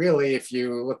said, really, if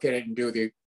you look at it and do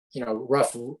the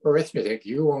rough arithmetic,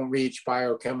 you won't reach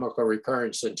biochemical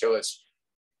recurrence until it's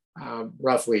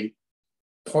roughly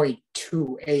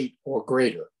 0.28 or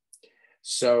greater.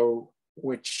 So,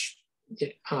 which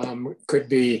could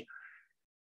be,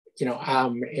 in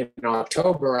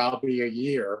October, I'll be a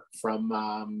year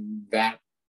from that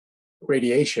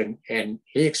radiation. And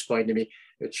he explained to me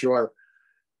that your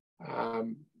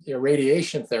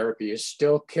radiation therapy is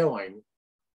still killing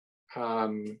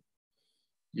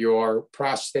your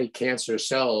prostate cancer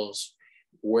cells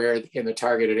where in the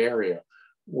targeted area,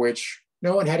 which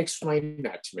no one had explained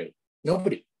that to me.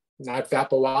 Nobody, not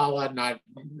Vapawala,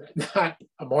 not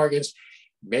Morgans.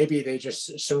 Maybe they just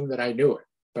assumed that I knew it,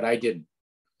 but I didn't.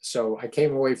 So I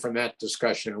came away from that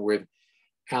discussion with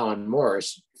Alan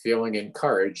Morris feeling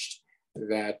encouraged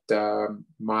that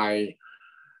my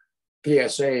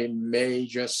PSA may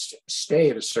just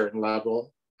stay at a certain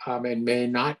level and may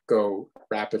not go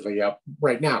rapidly up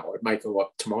right now. It might go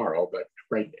up tomorrow, but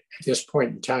right at this point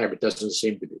in time, it doesn't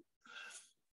seem to be.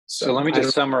 So let me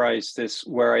just summarize this,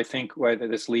 where I think whether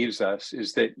this leaves us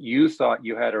is that you thought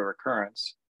you had a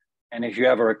recurrence. And if you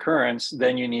have a recurrence,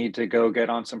 then you need to go get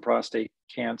on some prostate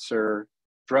cancer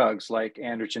drugs like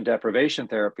androgen deprivation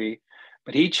therapy.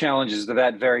 But he challenges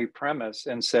that very premise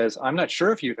and says, I'm not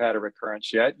sure if you've had a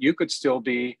recurrence yet. You could still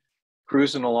be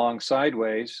cruising along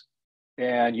sideways,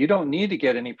 and you don't need to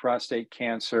get any prostate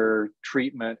cancer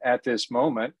treatment at this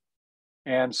moment.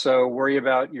 And so worry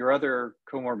about your other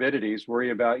comorbidities,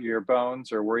 worry about your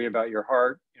bones or worry about your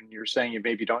heart. And you're saying you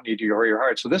maybe don't need to worry your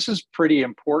heart. So this is pretty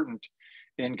important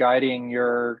in guiding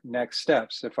your next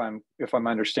steps, if I'm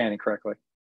understanding correctly.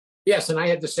 Yes, and I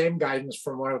had the same guidance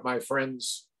from one of my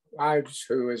friends' wives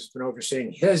who has been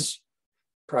overseeing his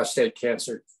prostate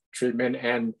cancer treatment.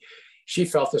 And she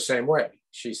felt the same way.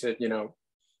 She said, you know,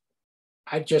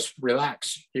 I just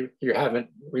relax. You haven't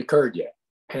recurred yet.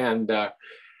 And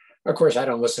of course, I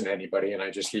don't listen to anybody, and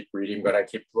I just keep reading, but I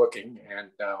keep looking and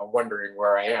wondering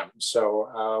where I am.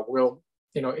 So we'll,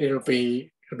 you know, it'll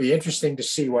be interesting to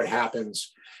see what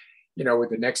happens, you know, with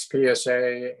the next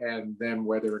PSA, and then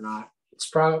whether or not it's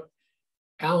probably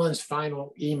Alan's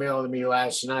final email to me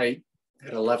last night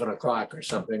at 11 o'clock or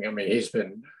something. I mean, he's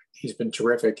been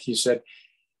terrific. He said,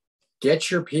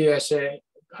 get your PSMA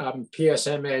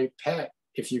PET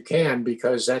if you can,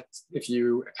 because that's, if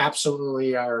you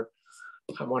absolutely are,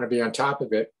 I want to be on top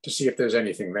of it to see if there's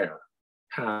anything there.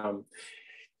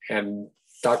 And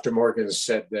Dr. Morgan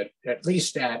said that at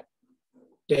least at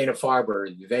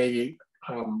Dana-Farber, they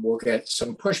will get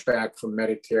some pushback from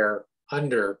Medicare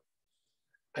under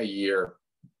a year,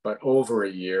 but over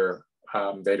a year,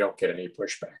 they don't get any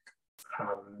pushback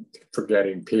for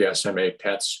getting PSMA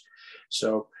PETs.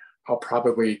 So I'll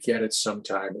probably get it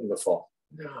sometime in the fall.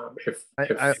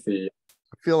 I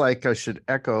feel like I should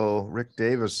echo Rick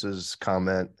Davis's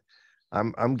comment.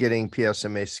 I'm getting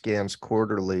PSMA scans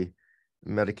quarterly.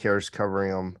 Medicare's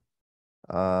covering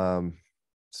them.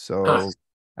 So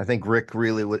I think Rick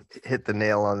really would hit the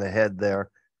nail on the head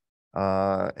there.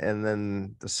 And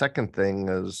then the second thing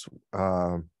is,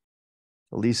 at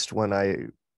least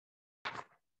when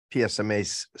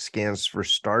PSMA scans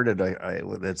first started,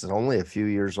 it's only a few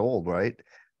years old, right?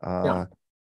 Yeah.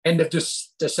 End of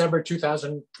December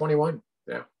 2021.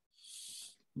 Yeah.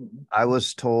 I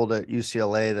was told at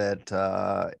UCLA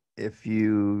that if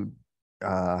you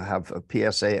have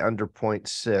a PSA under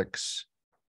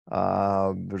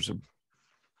 0.6, there's a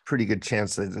pretty good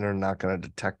chance that they're not going to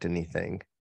detect anything.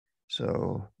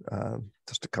 So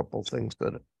just a couple of things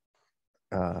that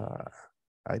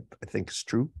I think is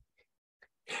true.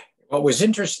 What was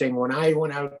interesting, when I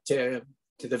went out to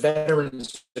the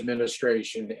Veterans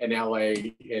Administration in LA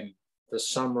in the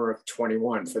summer of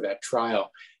 21 for that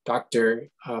trial, Dr.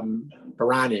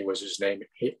 Barani was his name.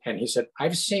 And he said,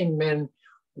 I've seen men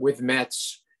with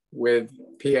METs with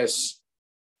PSAs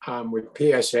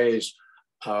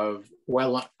of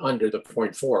well under the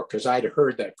 0.4, because I'd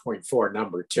heard that 0.4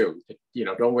 number too, you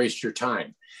know, don't waste your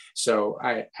time. So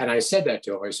I said that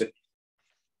to him. I said,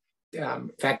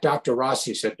 in fact, Dr.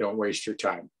 Rossi said, don't waste your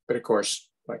time. But of course,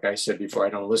 like I said before, I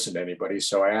don't listen to anybody.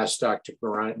 So I asked Dr.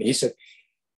 Moran, and he said,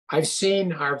 I've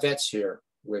seen our vets here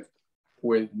with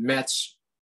METs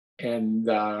and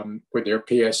with their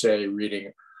PSA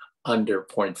reading under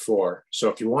 0.4. So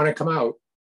if you want to come out,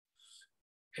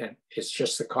 and it's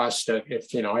just the cost of,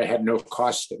 if, you know, I had no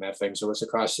cost in that thing. So it's the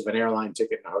cost of an airline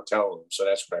ticket and a hotel room. So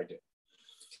that's what I did.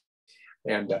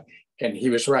 And he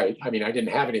was right. I mean, I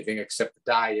didn't have anything except the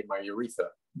dye in my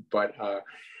urethra, but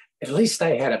at least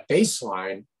I had a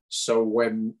baseline. So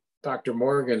when Dr.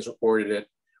 Morgan's ordered it,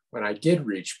 when I did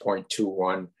reach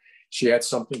 0.21, she had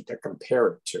something to compare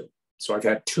it to. So I've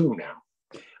had two now,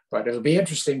 but it'll be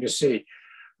interesting to see.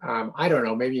 I don't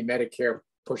know, maybe Medicare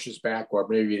pushes back, or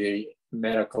maybe the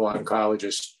medical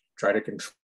oncologists try to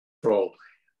control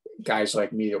guys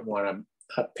like me that want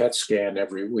a PET scan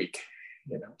every week,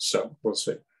 you know, so we'll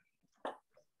see.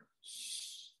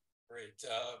 Great.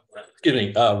 Excuse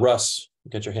me, Russ,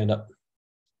 get your hand up.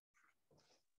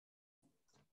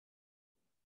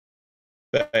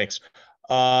 Thanks.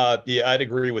 Yeah, I'd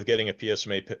agree with getting a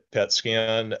PSMA PET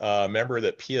scan. Remember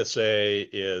that PSA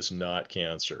is not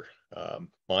cancer.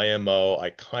 My MO, I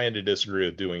kind of disagree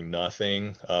with doing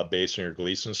nothing based on your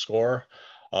Gleason score.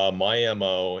 My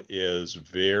MO is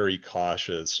very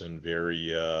cautious and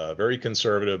very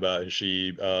conservative about it.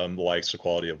 She likes the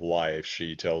quality of life.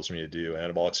 She tells me to do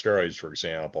anabolic steroids, for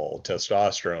example,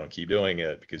 testosterone, keep doing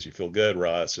it because you feel good,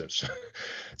 Russ. It's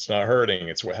not hurting,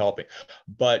 it's helping.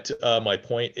 But my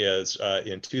point is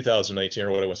in 2019,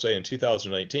 or what I want to say, in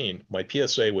 2019, my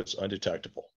PSA was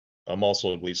undetectable. I'm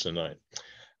also a Gleason 9.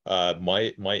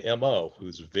 My MO,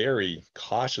 who's very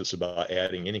cautious about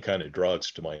adding any kind of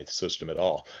drugs to my system at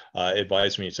all,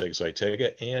 advised me to take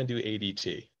Zytiga and do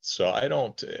ADT. So I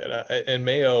don't, and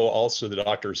Mayo, also the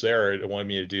doctors there wanted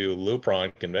me to do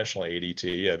Lupron, conventional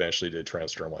ADT. I eventually did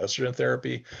transdermal estrogen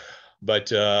therapy,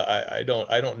 but I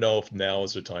don't know if now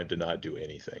is the time to not do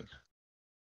anything.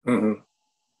 Mm-hmm.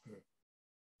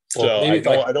 So well,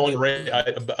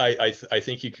 I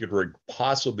think you could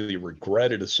possibly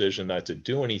regret a decision not to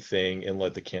do anything and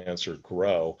let the cancer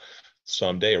grow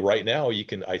someday. Right now,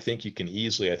 I think we can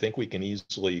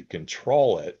easily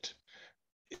control it.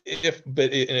 And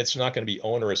it's not going to be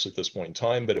onerous at this point in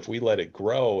time, but if we let it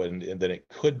grow, and then it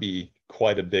could be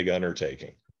quite a big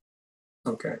undertaking.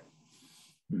 Okay.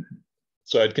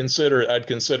 So I'd consider that.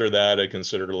 I'd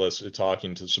consider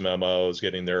talking to some MOs,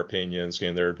 getting their opinions,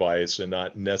 getting their advice, and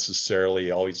not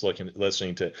necessarily always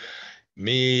listening to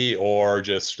me or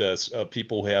just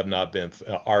people who have not been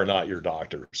are not your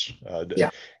doctors. Yeah.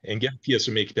 And get a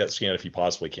PSMA PET scan if you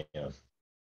possibly can.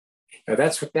 Now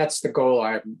that's the goal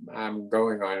I'm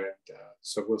going on it.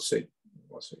 So we'll see.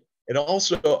 We'll see. And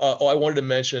also, I wanted to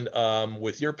mention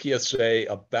with your PSA,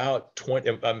 about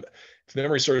 20. If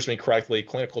memory serves me correctly,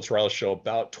 clinical trials show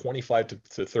about 25 to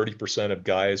 30% of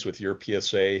guys with your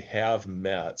PSA have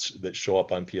METs that show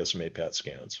up on PSMA PET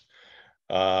scans.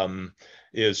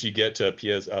 Is you get to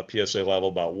a PSA level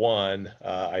about 1,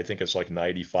 I think it's like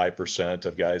 95%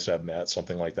 of guys have METs,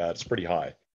 something like that. It's pretty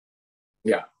high.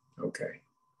 Yeah. Okay.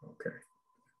 Okay.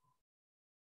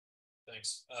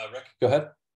 Thanks. Rick, go ahead.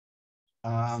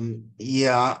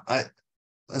 Yeah,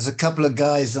 there's a couple of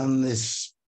guys on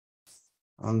this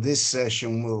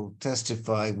session will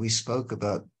testify. We spoke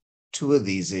about 2 of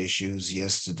these issues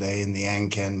yesterday in the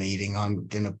ANCAN meeting. I'm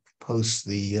going to post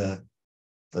the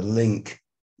link.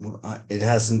 It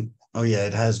hasn't. Oh yeah,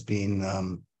 it has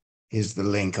been. Here's the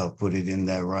link. I'll put it in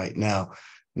there right now.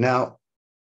 Now,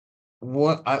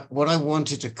 what I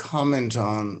wanted to comment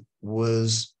on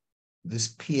was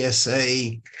this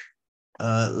PSA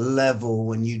level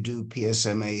when you do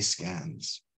PSMA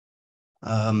scans.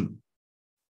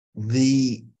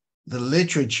 The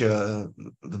literature,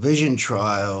 the Vision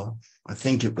trial, I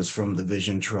think it was from the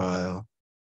Vision trial,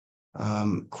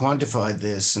 quantified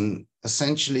this, and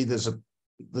essentially there's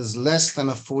less than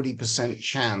a 40%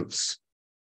 chance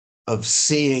of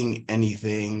seeing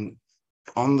anything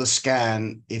on the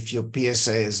scan if your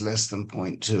PSA is less than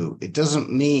 0.2. It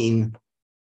doesn't mean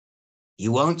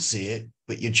you won't see it,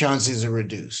 but your chances are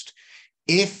reduced.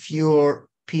 If your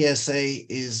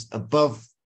PSA is above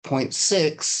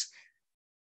 0.6,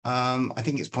 I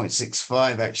think it's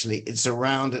 0.65 actually, it's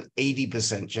around an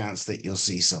 80% chance that you'll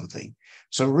see something.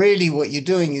 So really what you're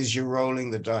doing is you're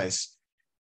rolling the dice.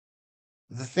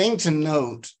 The thing to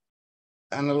note,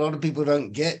 and a lot of people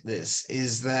don't get this,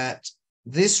 is that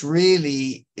this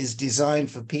really is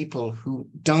designed for people who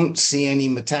don't see any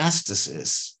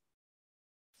metastasis,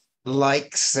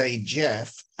 like say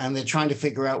Jeff, and they're trying to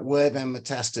figure out where their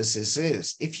metastasis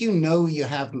is. If you know you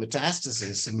have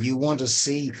metastasis and you want to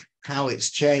see how it's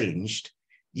changed,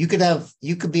 you could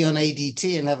be on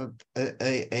ADT and have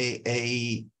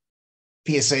a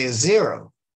PSA of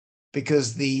 0,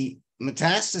 because the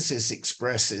metastasis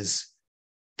expresses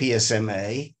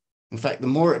PSMA. In fact, the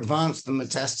more advanced the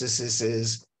metastasis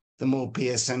is, the more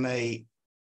PSMA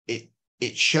it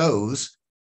shows.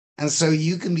 And so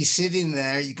you can be sitting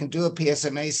there, you can do a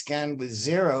PSMA scan with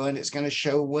 0, and it's going to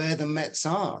show where the Mets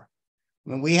are. I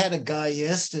mean, we had a guy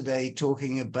yesterday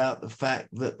talking about the fact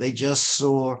that they just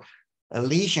saw a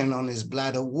lesion on his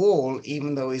bladder wall,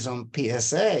 even though he's on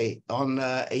PSA, on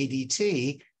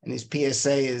ADT, and his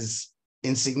PSA is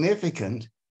insignificant.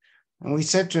 And we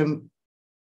said to him,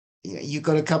 you've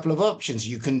got a couple of options.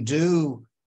 You can do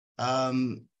a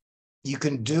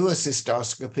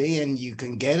cystoscopy and you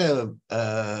can get a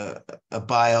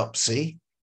biopsy,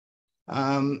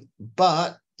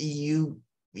 but you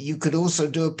could also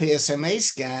do a PSMA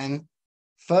scan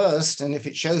first, and if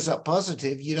it shows up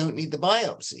positive, you don't need the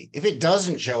biopsy. If it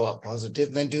doesn't show up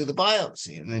positive, then do the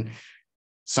biopsy. And then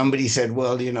somebody said,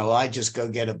 well, I just go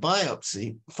get a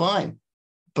biopsy. Fine.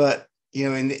 But,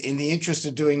 in the interest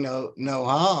of doing no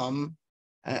harm,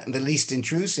 and the least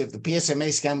intrusive, the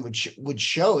PSMA scan would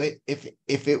show it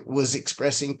if it was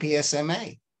expressing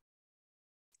PSMA.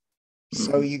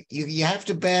 So you have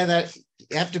to bear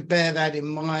that in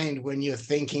mind when you're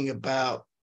thinking about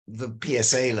the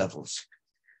PSA levels.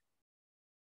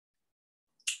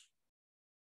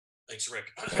 Thanks, Rick.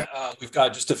 We've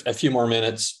got just a few more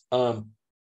minutes.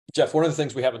 Jeff, one of the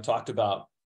things we haven't talked about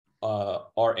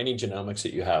are any genomics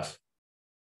that you have.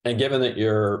 And given that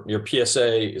your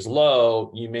PSA is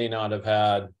low, you may not have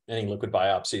had any liquid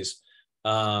biopsies.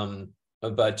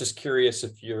 But just curious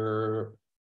if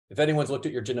anyone's looked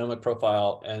at your genomic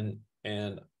profile and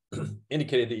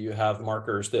indicated that you have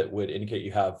markers that would indicate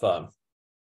you have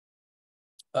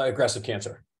aggressive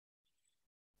cancer.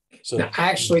 So now,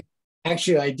 actually,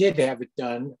 I did have it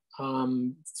done.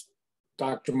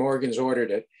 Dr. Morgan's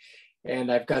ordered it,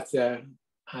 and I've got the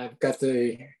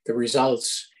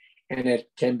results. And it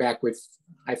came back with,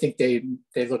 I think they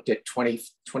looked at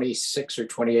 26 or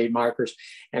 28 markers,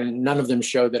 and none of them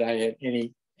showed that I had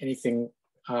anything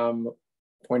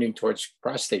pointing towards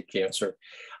prostate cancer.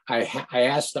 I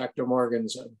asked Dr.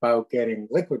 Morgan's about getting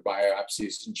liquid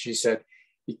biopsies, and she said,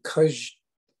 because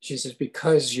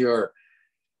your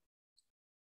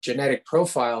genetic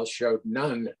profile showed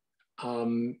none,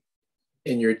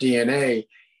 in your DNA,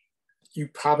 you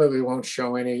probably won't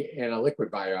show any in a liquid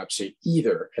biopsy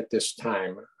either at this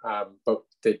time. But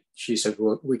she said,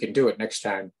 well, we can do it next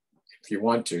time if you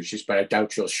want to. But I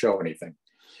doubt you'll show anything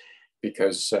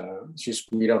because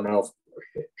we don't know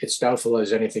if it's doubtful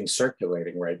there's anything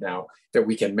circulating right now that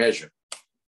we can measure.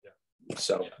 Yeah.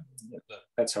 So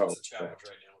that's how it's a challenge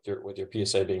right now with your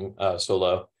PSA being so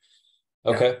low.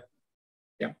 Okay.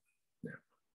 Yeah.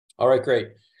 All right,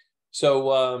 great.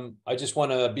 So I just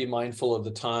want to be mindful of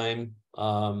the time.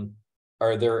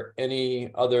 Are there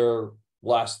any other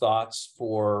last thoughts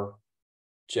for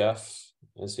Jeff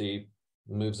as he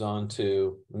moves on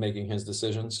to making his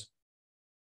decisions?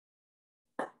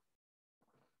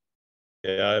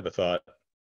 Yeah, I have a thought.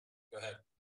 Go ahead.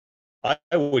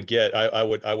 I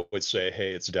would say,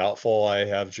 hey, it's doubtful I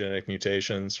have genetic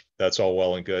mutations. That's all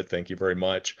well and good. Thank you very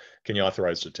much. Can you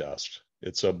authorize the test?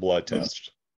 It's a blood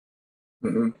test.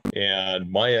 Mm-hmm.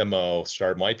 And my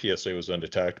PSA was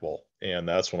undetectable. And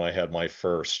that's when I had my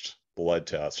first blood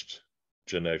test,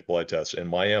 genetic blood test. And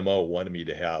my MO wanted me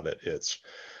to have it.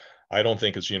 I don't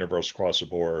think it's universal across the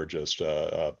board, just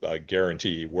a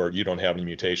guarantee where you don't have any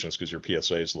mutations because your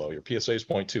PSA is low. Your PSA is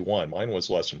 0.21. Mine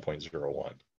was less than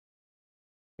 0.01.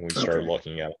 When we started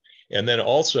looking at it. And then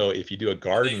also, if you do a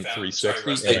Garden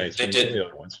 360,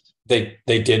 they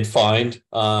did find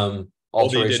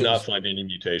they did not find any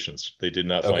mutations. They did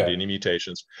not find any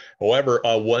mutations. However,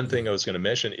 one thing I was going to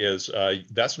mention is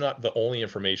that's not the only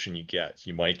information you get.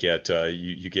 You might get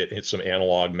you get some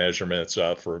analog measurements.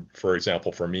 For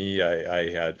example, for me,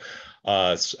 I had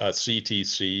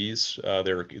CTCs.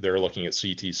 They're looking at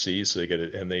CTCs, so they get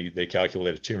it, and they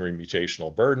calculate a tumor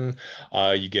mutational burden.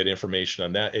 You get information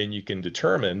on that, and you can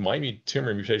determine my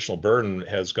tumor mutational burden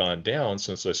has gone down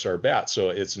since I started BAT. So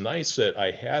it's nice that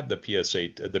I had the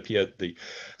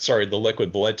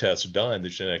liquid blood test done, the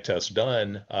genetic test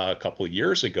done a few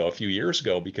years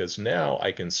ago, because now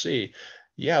I can see,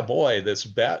 yeah, boy, this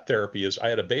BAT therapy I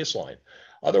had a baseline.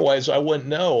 Otherwise, I wouldn't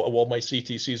know. Well, my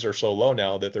CTCs are so low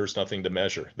now that there's nothing to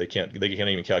measure. They can't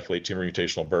even calculate tumor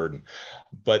mutational burden.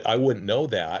 But I wouldn't know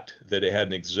that it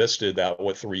hadn't existed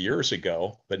 3 years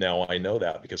ago. But now I know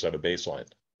that because I have a baseline.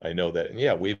 I know that,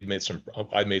 yeah,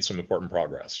 I've made some important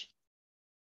progress.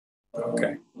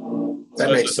 Okay. That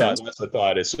makes sense. That's the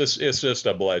thought. It's just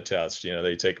a blood test.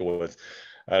 They take it with.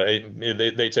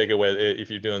 They take it with if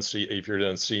you're doing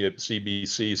CBC,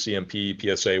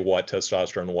 CMP, PSA, what,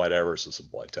 testosterone, whatever. It's just a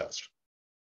blood test.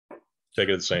 Take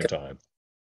it at the same time.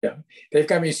 Yeah, they've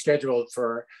got me scheduled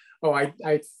for. Oh, I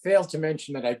failed to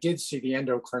mention that I did see the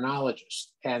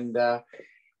endocrinologist, and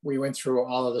we went through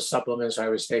all of the supplements I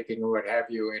was taking or what have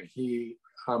you, and he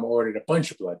ordered a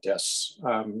bunch of blood tests.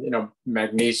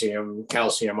 Magnesium,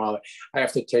 calcium, all that. I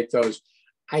have to take those.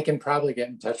 I can probably get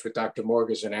in touch with Dr.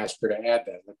 Morgas and ask her to add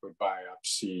that liquid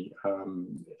biopsy.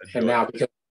 And now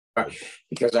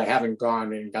because I haven't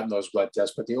gone and gotten those blood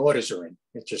tests, but the orders are in.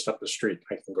 It's just up the street.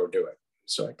 I can go do it.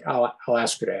 So I'll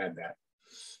ask her to add that.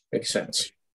 Makes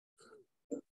sense.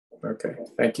 Okay,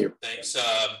 thank you. Thanks.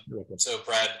 So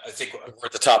Brad, I think we're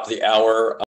at the top of the hour.